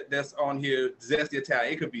picture that's on here, zesty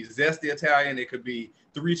Italian. It could be zesty Italian. It could be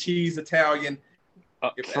 3 cheese Italian.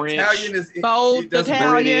 If French, Italian is both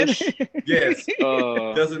Italian. Yes,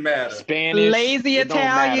 doesn't matter. Spanish, lazy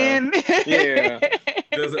Italian. Yeah,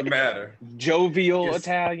 doesn't matter. Jovial Yes.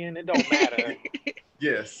 Italian. It don't matter.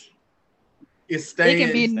 Yes, it's staying. It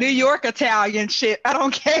can be New York Italian shit. I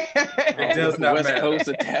don't care. It does not West matter. Coast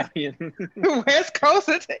Italian. West Coast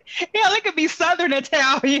Italian. Hell, it could be Southern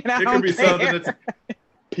Italian. I It don't could be care. Southern Italian.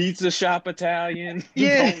 Pizza shop Italian.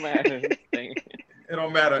 Yeah. It don't matter. It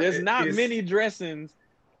don't matter. There's not It's- many dressings,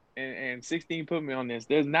 and 16 put me on this.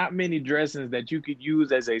 There's not many dressings that you could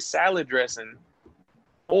use as a salad dressing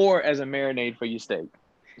or as a marinade for your steak.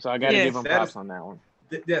 So I got to Yes, give them that props is- on that one.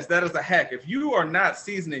 Yes, that is a hack. If you are not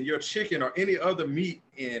seasoning your chicken or any other meat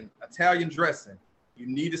in Italian dressing, you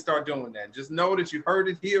need to start doing that. Just know that you heard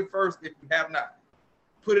it here first. If you have not,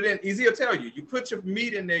 put it in. Easy to tell you. You put your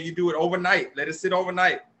meat in there. You do it overnight. Let it sit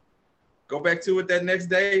overnight. Go back to it that next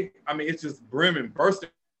day. I mean, it's just brimming, bursting.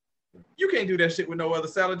 You can't do that shit with no other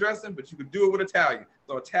salad dressing, but you can do it with Italian.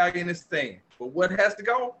 So Italian is staying. But what has to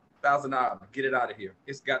go? Thousand Island. Get it out of here.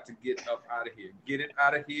 It's got to get up out of here. Get it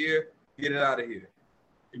out of here. Get it out of here.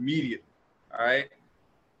 Immediately. All right.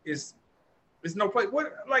 It's no place.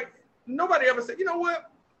 What, like, nobody ever said, you know what?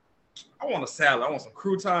 I want a salad. I want some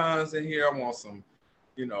croutons in here. I want some,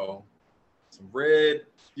 some red,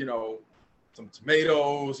 some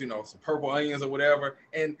tomatoes, some purple onions or whatever.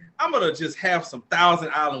 And I'm going to just have some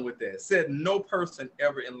Thousand Island with that. Said no person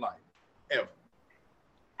ever in life. Ever.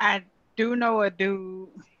 I do know a dude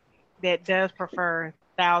that does prefer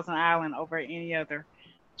Thousand Island over any other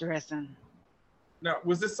dressing. Now,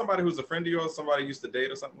 was this somebody who's a friend of yours, somebody you used to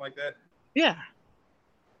date or something like that? Yeah.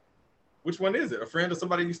 Which one is it? A friend or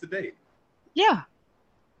somebody you used to date? Yeah.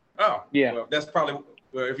 Oh, Yeah. Well, that's probably,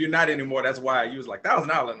 well, if you're not anymore, that's why you was like,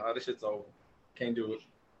 Thousand Island. Oh, this shit's over. Can't do it.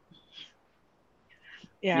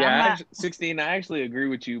 Yeah. 16. I actually agree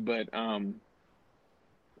with you, but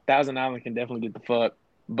Thousand Island can definitely get the fuck.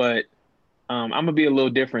 But I'm gonna be a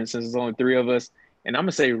little different since there's only 3 of us, and I'm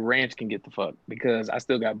gonna say ranch can get the fuck because I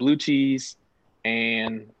still got blue cheese,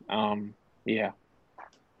 and yeah.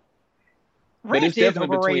 But Ranch it's is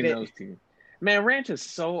definitely overrated. between those two. Man, ranch is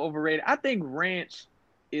so overrated. I think ranch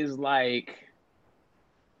is like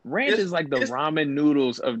the ramen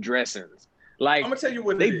noodles of dressings. Like, I'm gonna tell you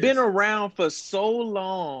what they've been around for so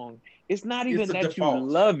long. It's not even It's a that default. you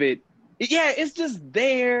love it. Yeah, it's just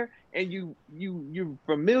there, and you're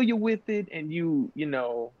familiar with it, and you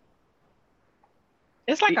know.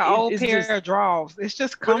 It's like an old it's pair just- of drawers. It's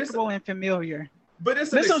just But it's- comfortable and familiar. But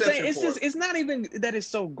it's an That's what I'm exception saying. It's for just it. it's not even that it's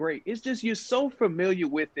so great. It's just you're so familiar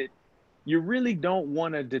with it, you really don't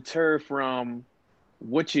want to deter from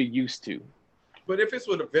what you're used to. But if it's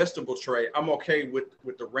with a vegetable tray, I'm okay with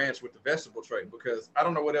the ranch with the vegetable tray because I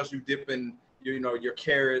don't know what else you dip in, your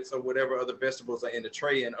carrots or whatever other vegetables are in the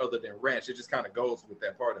tray in other than ranch. It just kind of goes with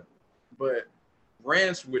that part of it. But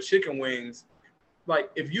ranch with chicken wings,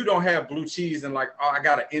 like if you don't have blue cheese and like, oh, I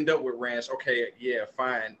gotta end up with ranch, okay, yeah,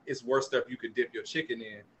 fine. It's worse stuff you could dip your chicken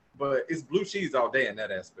in, but it's blue cheese all day in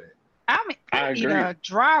that aspect. I eat agree. a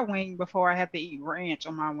dry wing before I have to eat ranch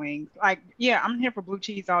on my wings. Like, yeah, I'm here for blue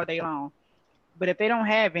cheese all day long. But if they don't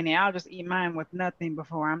have any, I'll just eat mine with nothing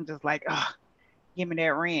before I'm just like, ugh, give me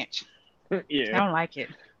that ranch. I Yeah. don't like it.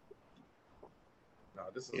 No,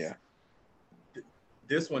 Yeah.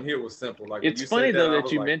 This one here was simple. Like It's when you funny said though I that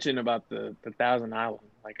was you like, mentioned about the Thousand Island.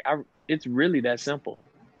 Like it's really that simple.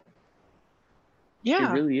 It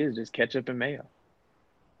Yeah, really is just ketchup and mayo.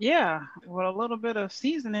 yeah, with a little bit of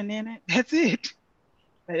seasoning in it. That's it.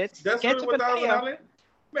 But it's that's really ketchup what and Thousand mayo. Island.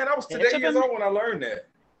 Man, I was today Ketchup years and old when I learned that.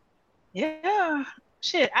 yeah,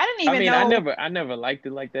 shit. I didn't I even mean, know. I never liked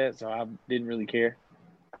it like that, so I didn't really care.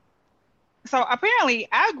 So apparently,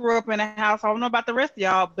 I grew up in a house. I don't know about the rest of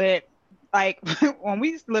y'all, but like when we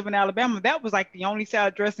used to live in Alabama, that was like the only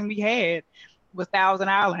salad dressing we had was Thousand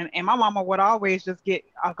Island, and my mama would always just get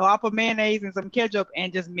a glop of mayonnaise and some ketchup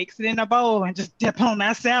and just mix it in a bowl and just dip on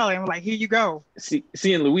that salad and like, here you go. See,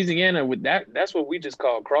 in Louisiana with that's what we just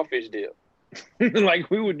call crawfish dip. Like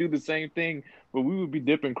we would do the same thing, but we would be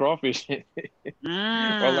dipping crawfish in it.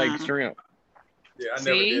 Or like Mm. shrimp. Yeah, I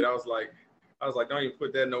never See? did. I was like, don't even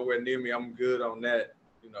put that nowhere near me. I'm good on that.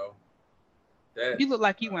 You know, that. You look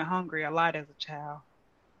like you went hungry a lot as a child.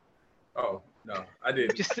 Oh no, I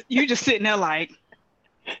didn't. You just sitting there like,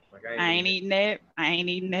 Like I ain't eating that. I ain't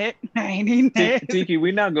eating that. I ain't eating that. Tiki,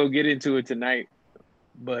 we're not gonna get into it tonight,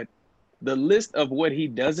 but the list of what he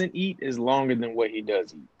doesn't eat is longer than what he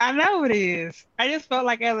does eat. I know it is. I just felt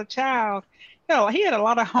like as a child, hell, he had a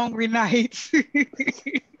lot of hungry nights.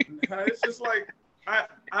 It's just like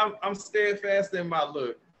I'm steadfast in my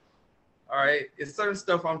look. All right, it's certain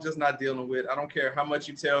stuff I'm just not dealing with. I don't care how much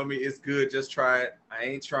you tell me it's good. Just try it. I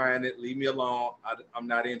ain't trying it. Leave me alone. I'm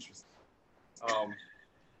not interested.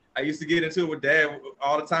 I used to get into it with Dad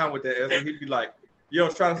all the time with that. And he'd be like, "Yo,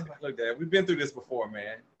 try to look, Dad. We've been through this before,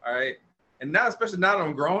 man. All right." And now, especially now that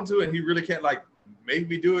I'm grown to it, and he really can't like make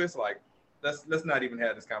me do it. It's like let's not even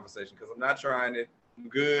have this conversation because I'm not trying it. I'm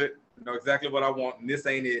good. I know exactly what I want, and this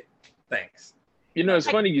ain't it. Thanks. You know, it's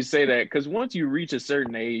funny you say that because once you reach a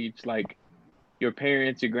certain age, like your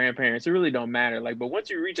parents, your grandparents, it really don't matter. Like, but once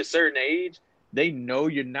you reach a certain age, they know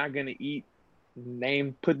you're not gonna eat.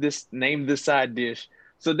 Name this side dish.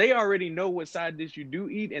 So they already know what side dish you do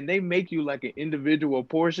eat, and they make you like an individual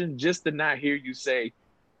portion just to not hear you say,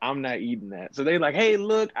 "I'm not eating that." So they like, "Hey,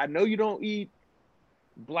 look, I know you don't eat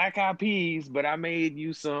black eyed peas, but I made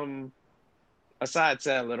you a side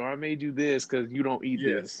salad, or I made you this because you don't eat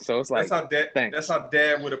this." So it's like that's how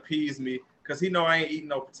Dad would appease me because he know I ain't eating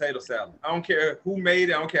no potato salad. I don't care who made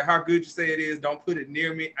it. I don't care how good you say it is. Don't put it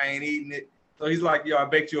near me. I ain't eating it. So he's like, "Yo, I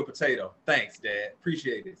baked you a potato. Thanks, Dad.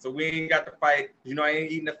 Appreciate it." So we ain't got to fight. You know, I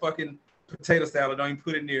ain't eating the fucking potato salad. Don't even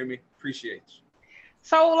put it near me. Appreciate you.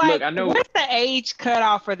 So, like, Look, I know. what's the age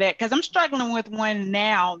cutoff for that? Because I'm struggling with one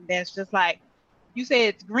now that's just like, you say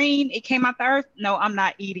it's green, it came out the earth. No, I'm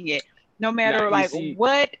not eating it. No matter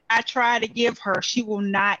what I try to give her, she will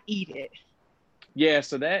not eat it. Yeah,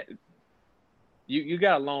 so that you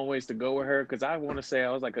got a long ways to go with her because I want to say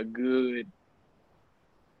I was like a good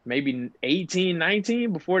maybe 18,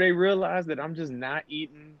 19 before they realized that I'm just not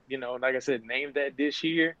eating, you know, like I said, name that dish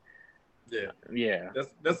here. Yeah.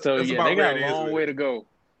 That's they got a long way to go.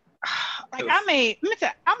 Like let me tell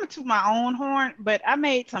you, I'm gonna toot my own horn, but I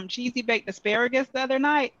made some cheesy baked asparagus the other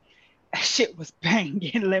night. That shit was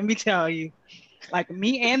banging, let me tell you. Like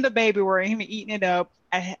me and the baby were even eating it up.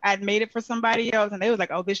 I'd made it for somebody else and they was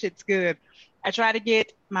like, "Oh, this shit's good." I tried to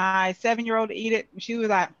get my 7-year-old to eat it. And she was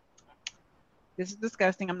like, "This is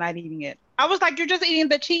disgusting. I'm not eating it." I was like, "You're just eating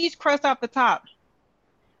the cheese crust off the top."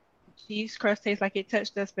 Cheese crust tastes like it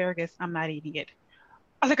touched the asparagus. I'm not eating it.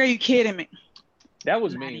 I was like, "Are you kidding me?" That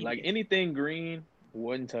was me. Like anything green,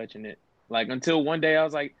 wasn't touching it. Like until one day I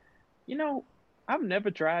was like, you know, I've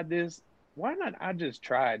never tried this. Why not I just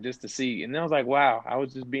try it just to see? And then I was like, wow, I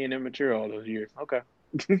was just being immature all those years. Okay.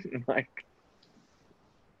 Like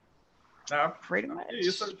nah, pretty much.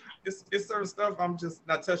 It's certain stuff I'm just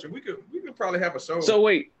not touching. We could probably have a show. So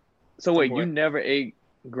wait, you never ate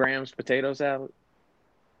Graham's potato salad?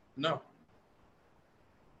 No.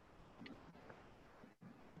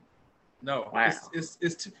 No, wow.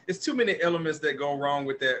 It's too many elements that go wrong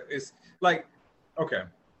with that. It's like, okay,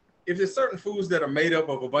 if there's certain foods that are made up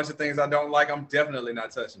of a bunch of things I don't like, I'm definitely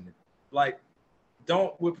not touching it. Like,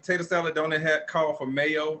 with potato salad, don't it call for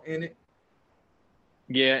mayo in it?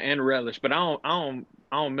 Yeah, and relish, but I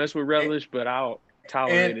don't mess with relish, but I'll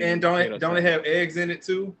tolerate it. And don't it have eggs in it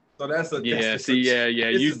too? So that's a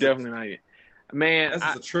you definitely not it. Man,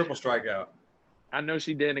 that's a triple strikeout. I know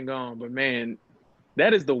she dead and gone, but man,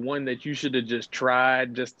 that is the one that you should have just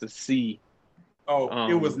tried just to see Oh,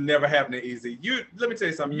 it was never happening easy. Let me tell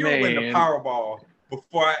you something. You'll win the Man. Powerball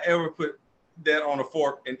before I ever put that on a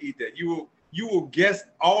fork and eat that. You will guess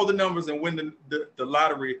all the numbers and win the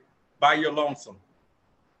lottery by your lonesome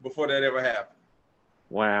before that ever happened.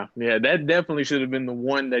 Wow. Yeah, that definitely should have been the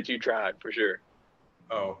one that you tried for sure.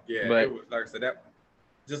 Oh, yeah. But- It was, like I said, that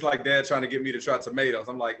just like Dad trying to get me to try tomatoes.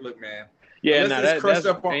 I'm like, look, man. Yeah, Unless no, it's crushed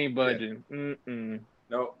that's up on- ain't budging. Mm-mm.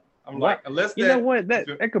 No. I'm What? like, unless You know what? That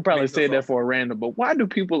could probably makes say us that all- for a random, but why do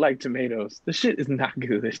people like tomatoes? The shit is not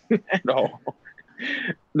good at all.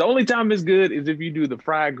 The only time it's good is if you do the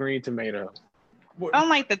fried green tomatoes. what- I don't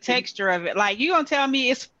like the texture of it. Like, you gonna tell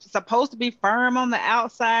me it's supposed to be firm on the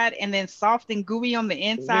outside and then soft and gooey on the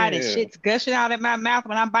inside, and Yeah. shit's gushing out of my mouth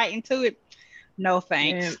when I'm biting into it? No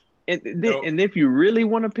thanks. And if you really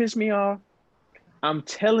want to piss me off, I'm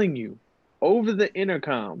telling you, over the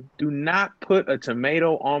intercom, do not put a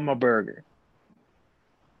tomato on my burger.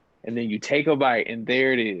 And then you take a bite, and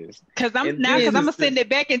there it is. Because I'm And going then to send it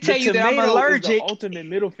back and tell The you that I'm tomato is allergic. the ultimate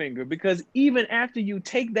middle finger, because even after you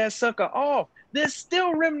take that sucker off, there's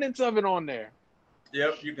still remnants of it on there.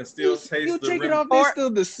 Yep, you can still taste you the take it rim- off, there's still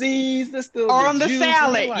the seeds, there's still Or the on the juice, and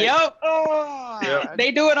salad. you're like, Yep. Oh, Yep.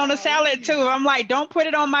 They do it on the salad too. I'm like, don't put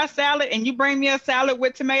it on my salad, and you bring me a salad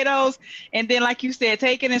with tomatoes, and then, like you said,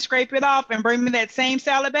 take it and scrape it off and bring me that same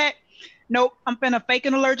salad back. Nope, I'm finna fake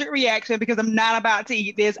an allergic reaction because I'm not about to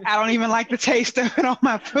eat this. I don't even like the taste of it on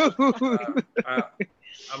my food.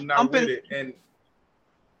 I'm not I'm with fin- it. And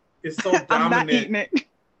it's so I'm not dominant eating it.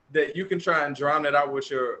 that you can try and drown it out with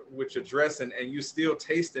your dressing and you still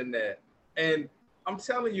tasting that. And I'm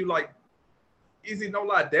telling you, like, easy, no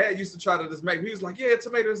lie, Dad used to try to just make, he was like, yeah,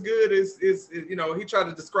 tomato is good. It's you know, he tried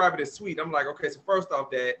to describe it as sweet. I'm like, okay, so first off,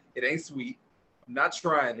 Dad, it ain't sweet. I'm not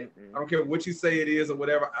trying it. I don't care what you say it is or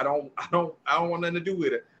whatever. I don't want nothing to do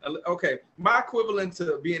with it. Okay, my equivalent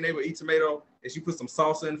to being able to eat tomato is you put some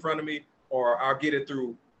salsa in front of me, or I'll get it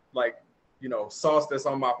through, like, you know, sauce that's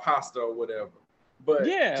on my pasta or whatever. But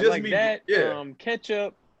yeah, just like me, that, yeah,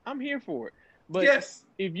 ketchup, I'm here for it. But yes,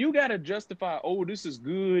 if you gotta justify, oh, this is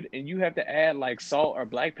good, and you have to add like salt or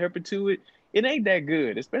black pepper to it, it ain't that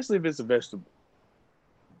good, especially if it's a vegetable.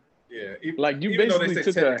 yeah. Like, you even though they basically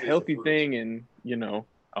say took a technically it's healthy fruit. thing and, you know,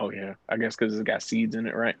 oh yeah, I guess because it's got seeds in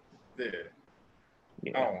it, right? Yeah, I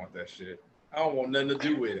Yeah. don't want that shit. I don't want nothing to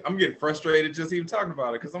do with it. I'm getting frustrated just even talking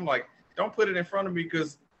about it because I'm like, don't put it in front of me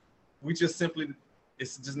because we just simply,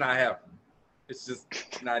 it's just not happening. It's just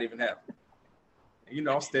not even happening. And, you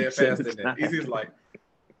know, I'm steadfast in It's that. not He's like,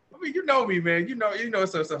 I mean, you know me, man. You know,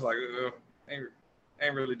 stuff like,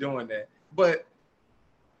 ain't really doing that. But,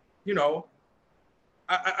 you know,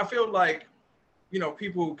 I feel like, you know,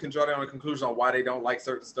 people can draw their own conclusion on why they don't like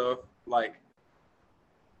certain stuff, like,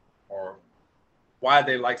 or why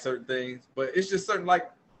they like certain things. But it's just certain, like,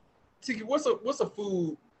 Tiki, what's a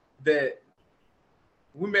food that,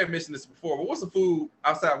 we may have mentioned this before, but what's a food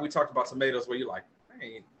outside, we talked about tomatoes, where you're like,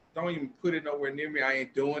 man, don't even put it nowhere near me. I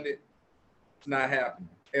ain't doing it. It's not happening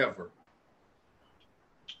ever.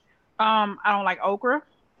 I don't like okra.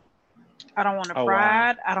 I don't want it Oh, wow.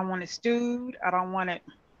 fried. I don't want it stewed. I don't want it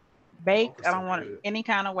baked. Okra's I so don't want good. it any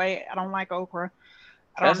kind of way. I don't like okra.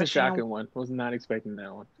 I don't That's a understand- shocking one. Was not expecting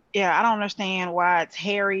that one. Yeah, I don't understand why it's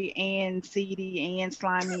hairy and seedy and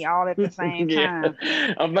slimy all at the same Yeah, time.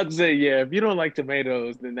 I'm about to say, yeah. If you don't like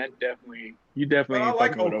tomatoes, then you definitely But I ain't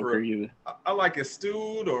like fucking with okra. okra either. I like it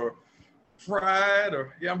stewed or fried,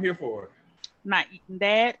 or yeah, I'm here for it. Not eating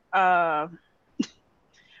that.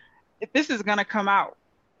 If this is gonna come out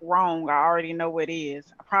wrong, I already know what it is.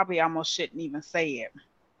 I probably almost shouldn't even say it.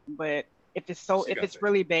 But if it's She got it's that.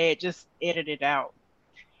 really bad, just edit it out.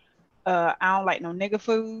 I don't like no nigger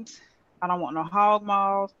foods. I don't want no hog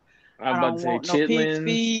maws. I'm I about don't to say want no pig's chitlins.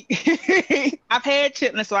 feet. I've had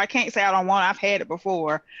chitlins, so I can't say I don't want it. I've had it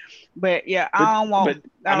before. But yeah, I don't want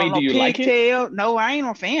I mean, do you like it? pigtail. No, I ain't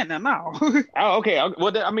no fan of no. Oh, okay.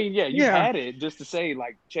 Well, I mean, yeah, you Yeah. had it just to say,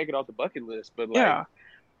 like, check it off the bucket list. But like, Yeah.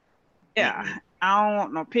 Yeah. I don't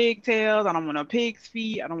want no pigtails. I don't want no pig's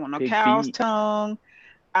feet. I don't want no Pig cow's feet. tongue.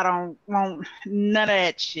 I don't want none of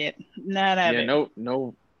that shit. None of yeah, it.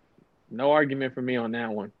 no argument for me on that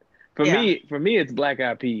one. For Yeah. me, it's black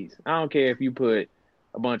eyed peas. I don't care if you put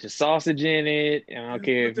a bunch of sausage in it. And I don't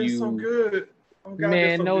care if They're you. so good. Oh, God, they're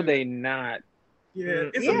Man, so no, good. they not. Yeah,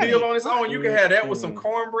 it's Yeah. a meal on its own. You can have that with some Mm-mm.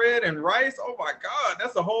 cornbread and rice. Oh my God,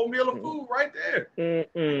 that's a whole meal of food right there.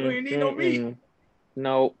 You ain't need no meat.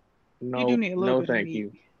 No, You do need a little no, bit of thank meat.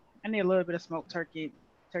 you. I need a little bit of smoked turkey.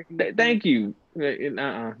 Meat. Thank you.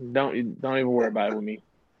 Don't even worry about it with me.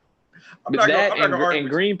 I'm But not that gonna argue and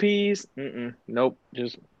with green peas, nope.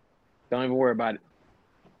 Just don't even worry about it.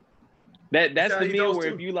 That's the eat meal those where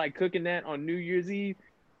too. if you like cooking that on New Year's Eve,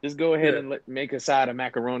 just go ahead and make a side of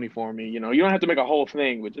macaroni for me. You know, you don't have to make a whole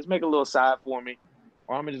thing, but just make a little side for me.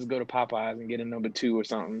 Or I'm gonna just go to Popeyes and get a number 2 or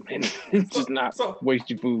something, and just not waste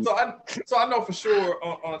your food. So I know for sure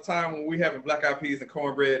on a time when we having black eyed peas and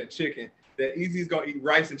cornbread and chicken that Easy's gonna eat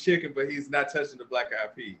rice and chicken, but he's not touching the black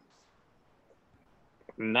eyed peas.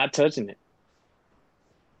 Not touching it.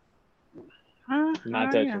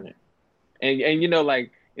 Not touching it. And you know,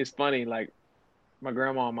 like it's funny, like my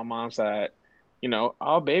grandma on my mom's side, you know,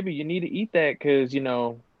 oh baby, you need to eat that because you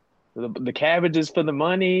know the cabbage is for the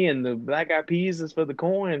money and the black eyed peas is for the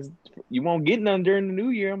coins. You won't get none during the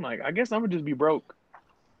new year. I'm like, I guess I'm gonna just be broke.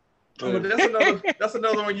 But that's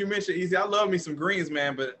another one you mentioned, Easy. I love me some greens,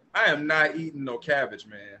 man, but I am not eating no cabbage,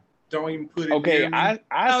 man. Don't even put it okay, in me.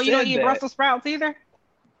 You don't eat Brussels sprouts either?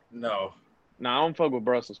 No. No, I don't fuck with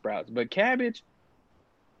Brussels sprouts. But cabbage,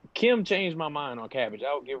 Kim changed my mind on cabbage.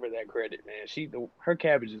 I'll give her that credit, man. Her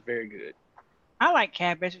cabbage is very good. I like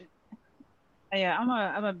cabbage. Yeah,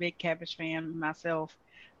 I'm a big cabbage fan myself.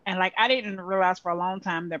 And like I didn't realize for a long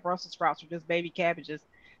time that Brussels sprouts were just baby cabbages.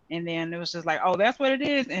 And then it was just like, oh, that's what it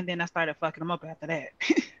is. And then I started fucking them up after that.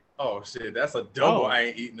 Oh shit, that's a double. I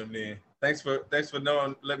ain't eating them then. Thanks for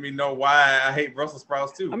let me know why I hate Brussels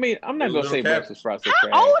sprouts too. I mean, I'm not gonna say Brussels sprouts are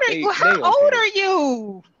trash. How old are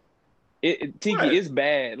you? Tiki, it's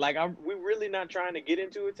bad. Like we're really not trying to get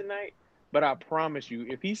into it tonight, but I promise you,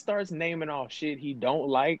 if he starts naming off shit he don't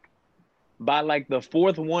like, by like the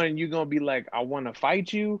 4th one, you're gonna be like, I want to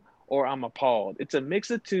fight you, or I'm appalled. It's a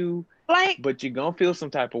mix of two, but you're gonna feel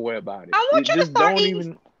some type of way about it. I want you to start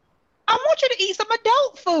eating. I want you to eat some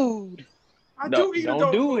adult food. I do eat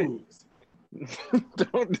adult foods. This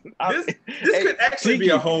could actually be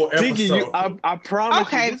a whole episode. Tiki, I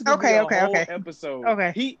promise you, this could be a whole episode.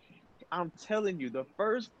 Okay. I'm telling you, the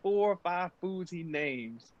first 4 or 5 foods he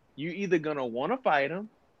names, you either gonna want to fight him,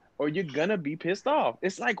 or you're gonna be pissed off.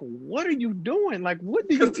 It's like, what are you doing? Like, what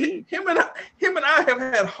do you eat? Him and I have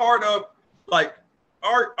had hard up like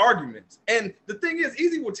arguments, and the thing is,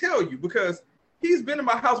 Easy will tell you because he's been in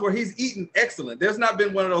my house where he's eaten excellent. There's not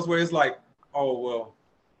been one of those where it's like, oh well,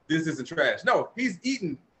 this isn't trash. No, he's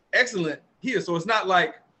eaten excellent here, so it's not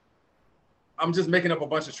like I'm just making up a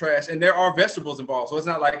bunch of trash. And there are vegetables involved, so it's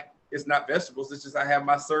not like it's not vegetables. It's just I have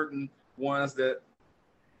my certain ones that.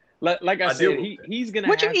 Like I said, he's gonna.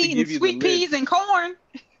 What have you to eating? give you Sweet peas and corn.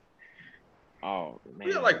 Oh man,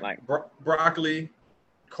 we like broccoli,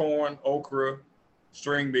 corn, okra,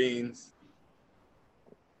 string beans.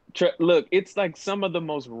 Look, it's like some of the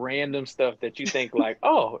most random stuff that you think like,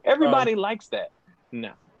 oh, everybody likes that.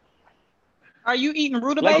 No. Are you eating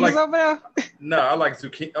rutabagas over there? No, I like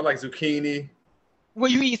zucchini.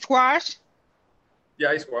 Will you eat squash? Yeah,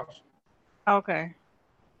 I eat squash. Okay.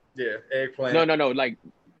 Yeah, eggplant. No,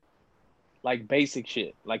 like basic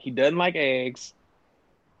shit. Like he doesn't like eggs.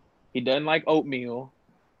 He doesn't like oatmeal.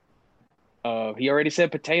 He already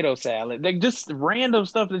said potato salad. Like just random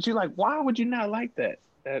stuff that you like. Why would you not like that?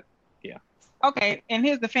 Yeah. Okay, in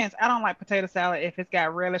his defense, I don't like potato salad if it's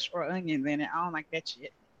got relish or onions in it. I don't like that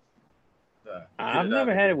shit. I've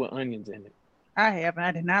never had it with onions in it. I have, and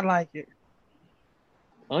I did not like it.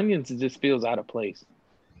 Onions just feels out of place.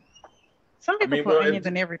 Some people put onions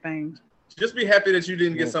in everything. Just be happy that you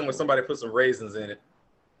didn't get some when somebody put some raisins in it.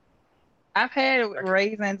 I've had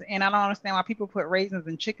raisins, and I don't understand why people put raisins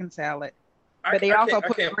in chicken salad. But they also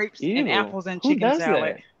put grapes and apples in chicken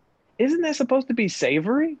salad. That? Isn't that supposed to be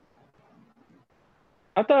savory?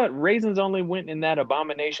 I thought raisins only went in that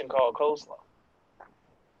abomination called coleslaw.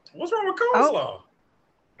 What's wrong with coleslaw?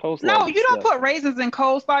 Coleslaw. No, you don't put raisins in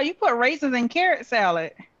coleslaw. You put raisins in carrot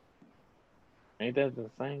salad. Ain't that the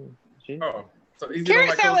same shit? Oh, so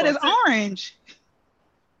carrot salad is orange.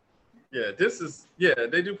 Yeah,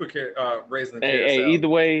 they do put raisins in carrot salad. Hey, either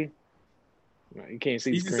way, you can't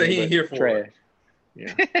see. You can say he ain't here for trash. it.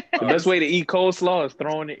 Yeah, the best way to eat coleslaw is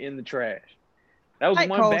throwing it in the trash. That was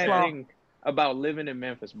one bad thing about living in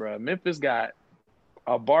Memphis, bro. Memphis got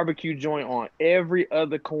a barbecue joint on every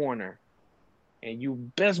other corner, and you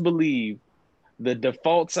best believe the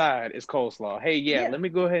default side is coleslaw. Hey, let me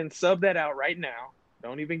go ahead and sub that out right now.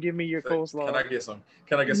 Don't even give me your coleslaw. Can I get some?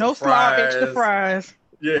 Can I get some fries? No slaw, extra fries.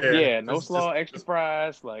 Yeah, no slaw, extra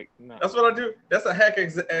fries. Like, no. That's what I do. That's a hack at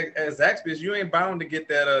Zaxby's. You ain't bound to get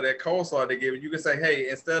that coleslaw they give you. You can say, hey,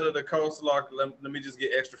 instead of the coleslaw, let me just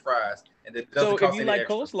get extra fries. And it doesn't cost if you like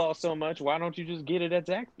extra. Coleslaw so much, why don't you just get it at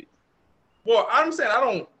Zaxby's? Well, I'm saying I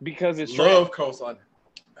don't because it's love trash. Coleslaw.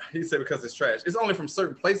 He said because it's trash. It's only from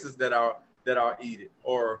certain places that I'll eat it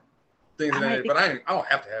or things like that. But I don't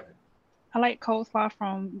have to have it. I like coleslaw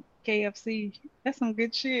from KFC. That's some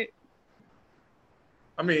good shit.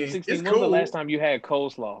 I mean, 16, it's when cool. was the last time you had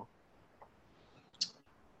coleslaw?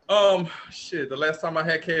 Shit. The last time I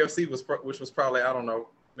had KFC which was probably, I don't know,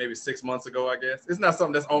 maybe 6 months ago. I guess it's not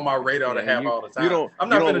something that's on my radar to have all the time. I'm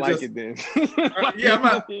not gonna like just. It then. Yeah, I'm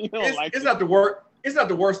not. It's not the worst. It's not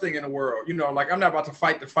the worst thing in the world. You know, like I'm not about to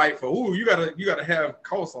fight the fight for. Ooh, you gotta have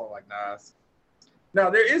coleslaw. Like, nah.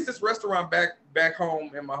 Now there is this restaurant back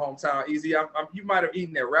home in my hometown, Easy. You might have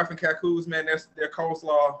eaten at Raff and Kaku's, man. Their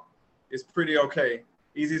coleslaw is pretty okay.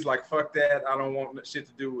 Easy's like, fuck that. I don't want shit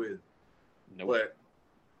to do with it. Nope. But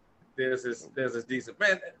there's this decent,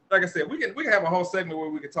 man. Like I said, we can have a whole segment where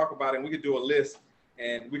we can talk about it, and we can do a list,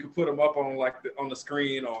 and we can put them up on on the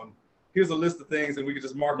screen on. Here's a list of things, and we can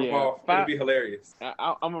just mark them off. It'll be hilarious.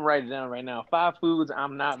 I'm gonna write it down right now. 5 foods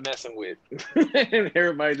I'm not messing with. And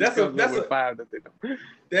everybody just comes up with 5 that they don't.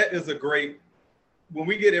 That is a great. When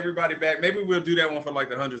we get everybody back, maybe we'll do that one for like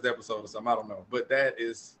the 100th episode or something. I don't know, but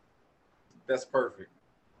that's perfect.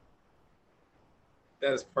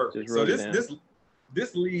 That is perfect. So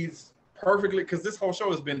this leads perfectly, because this whole show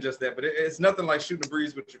has been just that. But it's nothing like shooting a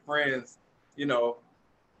breeze with your friends, you know,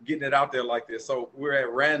 getting it out there like this. So we're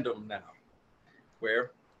at random now, where if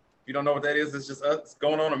you don't know what that is, it's just us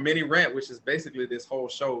going on a mini rant, which is basically this whole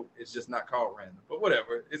show. It's just not called random, but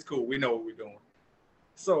whatever. It's cool. We know what we're doing.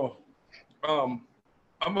 So I'm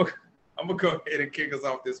gonna go ahead and kick us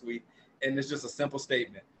off this week, and it's just a simple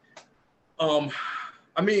statement. I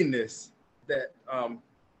mean this, that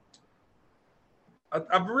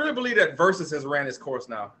I really believe that Versus has ran its course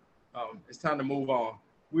now. It's time to move on.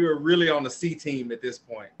 We are really on the C team at this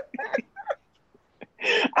point.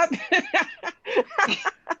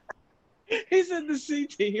 He said the C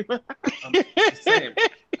team. I'm just saying.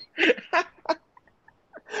 I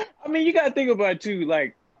mean, you gotta think about it too.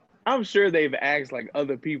 Like, I'm sure they've asked like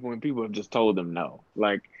other people, and people have just told them no.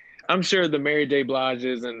 Like, I'm sure the Mary J.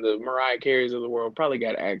 Bliges and the Mariah Careys of the world probably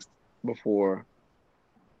got asked before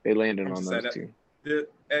they landed on those two.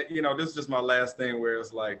 You know, this is just my last thing where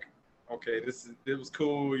it's like, okay, it was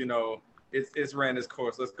cool. You know, it's ran its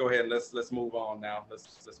course. Let's go ahead and let's move on now.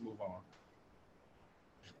 Let's move on.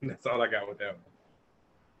 That's all I got with that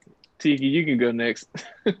one. Tiki, you can go next.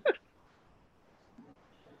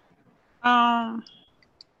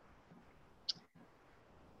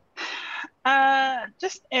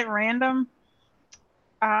 Just at random,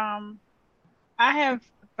 I have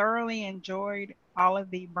thoroughly enjoyed all of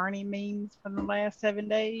the Bernie memes from the last 7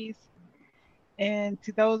 days. And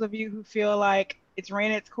to those of you who feel like it's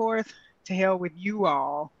ran its course, to hell with you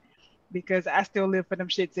all, because I still live for them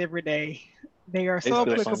shits every day. They are so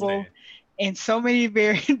applicable in so many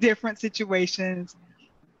very different situations.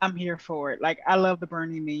 I'm here for it. Like, I love the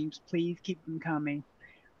Bernie memes. Please keep them coming.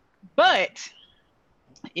 But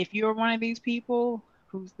if you're one of these people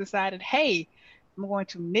who's decided, hey, I'm going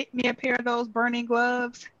to knit me a pair of those Bernie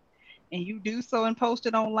gloves, and you do so and post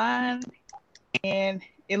it online, and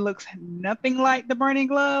it looks nothing like the Bernie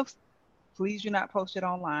gloves, please do not post it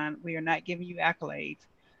online. We are not giving you accolades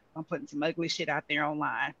on putting some ugly shit out there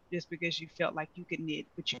online just because you felt like you could knit,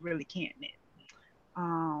 but you really can't knit.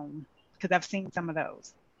 Because I've seen some of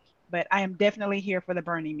those. But I am definitely here for the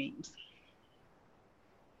Bernie memes.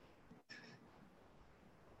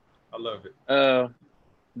 I love it.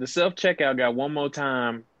 The self-checkout got one more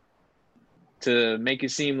time to make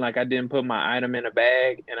it seem like I didn't put my item in a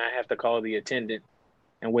bag, and I have to call the attendant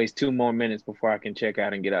and waste 2 more minutes before I can check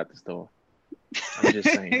out and get out the store. I'm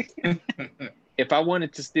just saying. If I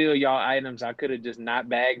wanted to steal y'all items, I could have just not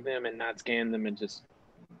bagged them and not scanned them and just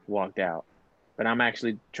walked out. But I'm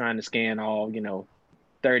actually trying to scan all,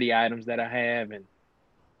 30 items that I have, and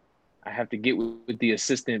I have to get with the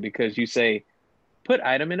assistant because you say, put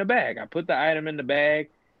item in a bag. I put the item in the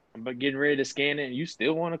bag, I'm getting ready to scan it, and you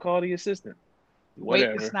still want to call the assistant.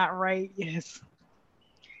 Whatever. Wait, it's not right. Yes.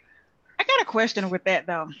 I got a question with that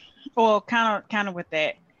though. Well, kind of with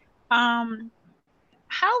that.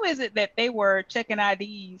 How is it that they were checking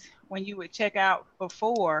IDs when you would check out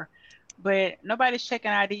before, but nobody's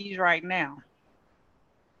checking IDs right now?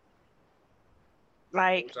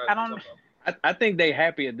 Like, I don't. I think they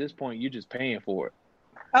happy at this point. You're just paying for it.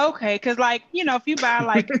 Okay, because like, if you buy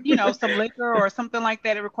like, some liquor or something like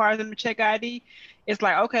that, it requires them to check ID. It's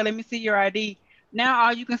like, okay, let me see your ID. Now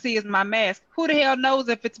all you can see is my mask. Who the hell knows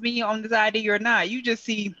if it's me on this ID or not? You just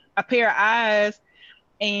see a pair of eyes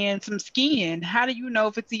and some skin. How do you know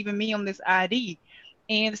if it's even me on this ID?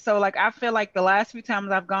 And so like, I feel like the last few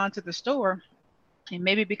times I've gone to the store, and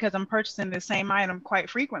maybe because I'm purchasing the same item quite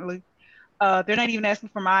frequently, they're not even asking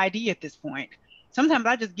for my ID at this point. Sometimes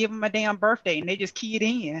I just give them a damn birthday and they just key it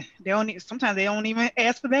in. Sometimes they don't even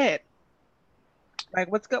ask for that.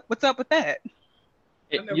 Like, what's up with that?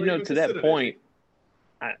 To that point,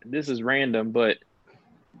 this is random, but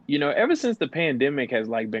you know, ever since the pandemic has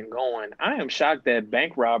like been going, I am shocked that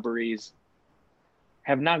bank robberies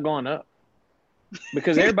have not gone up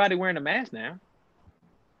because everybody wearing a mask now.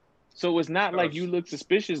 So it's not like you look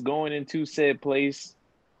suspicious going into said place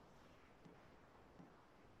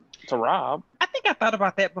to rob. I think I thought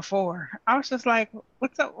about that before. I was just like,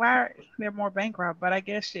 what's up? Why are there more bank robs? But I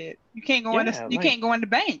guess shit, you can't go can't go in the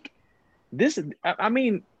bank. This is, I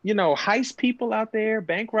mean, you know, heist people out there,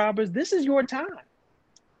 bank robbers, this is your time.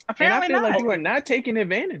 Apparently and I feel not. like you are not taking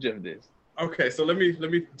advantage of this. Okay, so let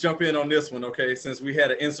me jump in on this one, okay? Since we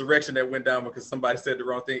had an insurrection that went down because somebody said the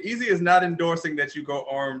wrong thing. Easy is not endorsing that you go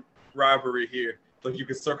armed robbery here. So if you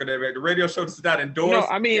can circle that back. The radio show does not endorse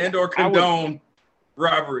and or condone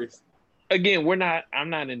robberies. Again, I'm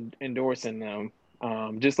not endorsing them.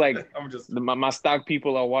 Just like my stock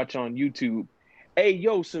people I watch on YouTube. Hey,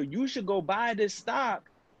 yo, so you should go buy this stock.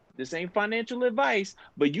 This ain't financial advice,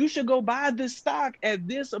 but you should go buy this stock at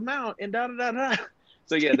this amount and da da da da.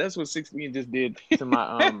 So yeah, that's what 6 Million just did to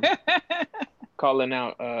my calling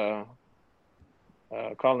out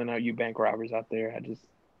you bank robbers out there. I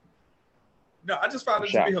just found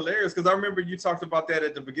it to be hilarious because I remember you talked about that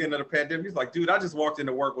at the beginning of the pandemic. He's like, dude, I just walked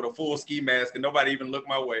into work with a full ski mask and nobody even looked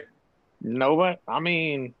my way. Nobody. I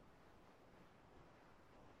mean,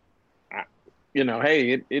 you know,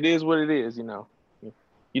 hey, it is what it is. You know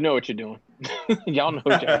what you're doing. Y'all know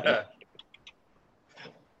what y'all doing.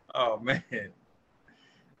 Oh man.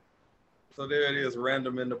 So there it is,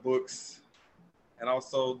 random in the books. And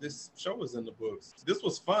also this show is in the books. This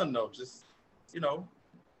was fun though, just, you know,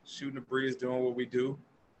 shooting the breeze, doing what we do.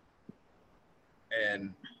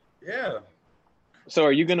 And yeah. So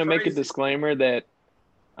are you going to make a disclaimer that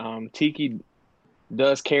Tiki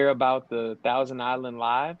does care about the Thousand Island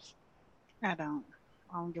lives? I don't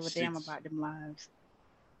give a damn about them lives.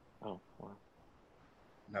 Oh, wow.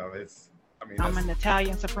 No, I'm an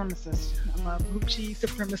Italian supremacist. I'm a blue cheese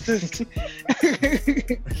supremacist.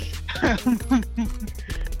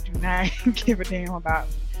 Do not give a damn about.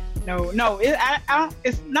 No.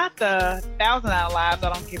 It's not the Thousand Island lives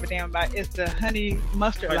I don't give a damn about. It's the honey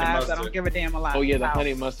mustard lives I don't give a damn about. Oh yeah, the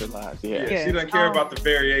honey mustard lives. Yeah. She doesn't care about the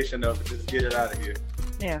variation of it. Just get it out of here.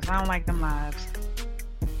 Yes, I don't like them lives.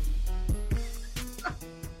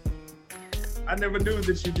 I never knew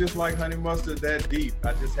that you just like honey mustard that deep.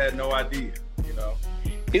 I just had no idea, you know.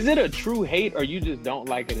 Is it a true hate or you just don't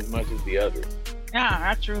like it as much as the others? Yeah,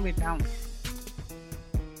 I truly don't.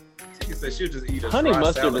 She said she'll just eat a honey dry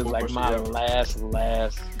mustard salad is like my last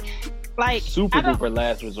like super duper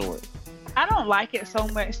last resort. I don't like it so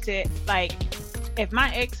much that like if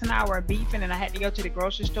my ex and I were beefing and I had to go to the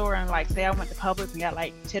grocery store and like say I went to Publix and got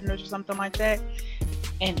like tenders or something like that,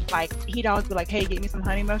 and like he'd always be like, hey, get me some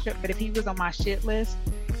honey mustard. But if he was on my shit list,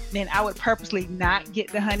 then I would purposely not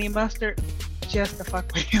get the honey mustard just to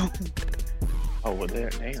fuck with him. Oh, well, there,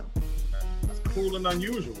 damn. That's cool and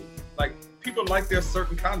unusual. Like, people like their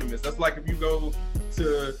certain condiments. That's like if you go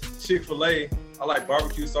to Chick-fil-A, I like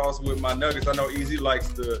barbecue sauce with my nuggets. I know Easy likes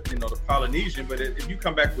the Polynesian, but if you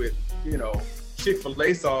come back with,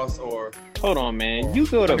 Chick-fil-A sauce or... Hold on, man. You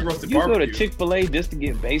go to Chick-fil-A just to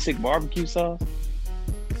get basic barbecue sauce?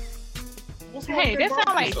 Hey, that sounds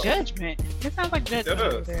like judgment. That sounds like judgment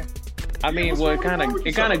over there. I mean, well, it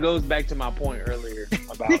kind of goes back to my point earlier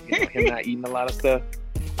about him not eating a lot of stuff.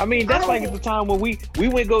 I mean, that's like at the time when we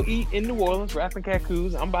went go eat in New Orleans, Rapping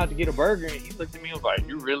Cacoo's. I'm about to get a burger, and he looked at me and was like,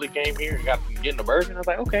 "You really came here and got getting a burger?" And I was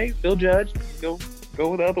like, "Okay, feel judged. Go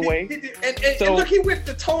the other way." And look, he went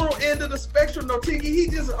the total end of the spectrum. No, Tiki, he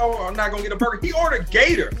just, I'm not gonna get a burger. He ordered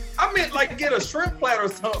gator. I meant like get a shrimp platter or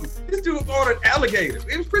something. This dude ordered alligator.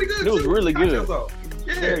 It was pretty good. It was really good.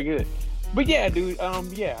 Yeah. Very good. But yeah, dude.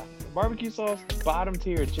 Barbecue sauce, bottom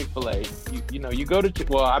tier at Chick-fil-A. You go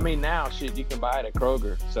to now shit you can buy it at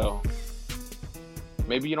Kroger. So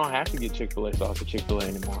maybe you don't have to get Chick-fil-A sauce at Chick-fil-A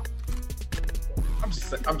anymore.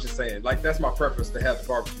 I'm just saying, like, that's my preference to have the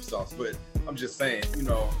barbecue sauce, but I'm just saying,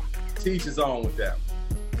 to each his own with that.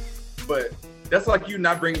 But that's like you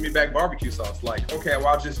not bringing me back barbecue sauce. Like, okay, well,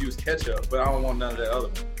 I'll just use ketchup, but I don't want none of that other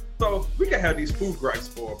one. So we can have these food gripes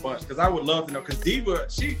for a bunch, because I would love to know, because Diva,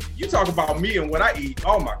 you talk about me and what I eat.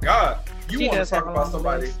 Oh my God. You want to talk about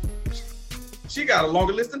somebody. She got a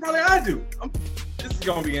longer list than probably I do. This is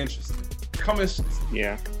going to be interesting. Coming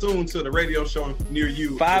soon to the radio show near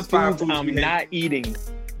you. Five foods I'm not eating.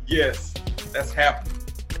 Yes, that's happening.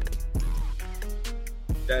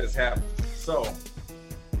 That is happening. So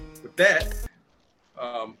with that,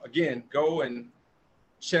 again, go and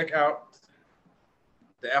check out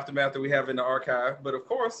the aftermath that we have in the archive, but of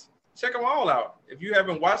course, check them all out. If you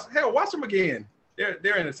haven't watched, watch them again.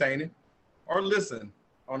 They're entertaining. Or listen.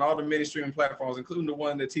 on all the many streaming platforms, including the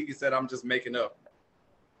one that Tiki said I'm just making up.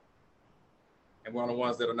 And we're on the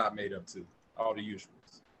ones that are not made up too, all the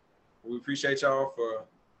usuals. We appreciate y'all for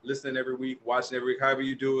listening every week, watching every week, however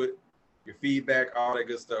you do it, your feedback, all that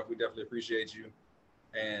good stuff. We definitely appreciate you.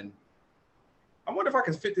 And I wonder if I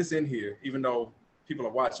can fit this in here, even though people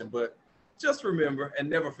are watching, but just remember and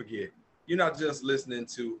never forget, you're not just listening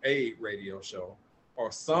to a radio show or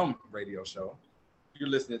some radio show. You're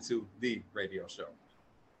listening to the radio show.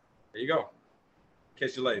 There you go.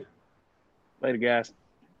 Catch you later. Later, guys.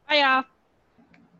 Bye, y'all.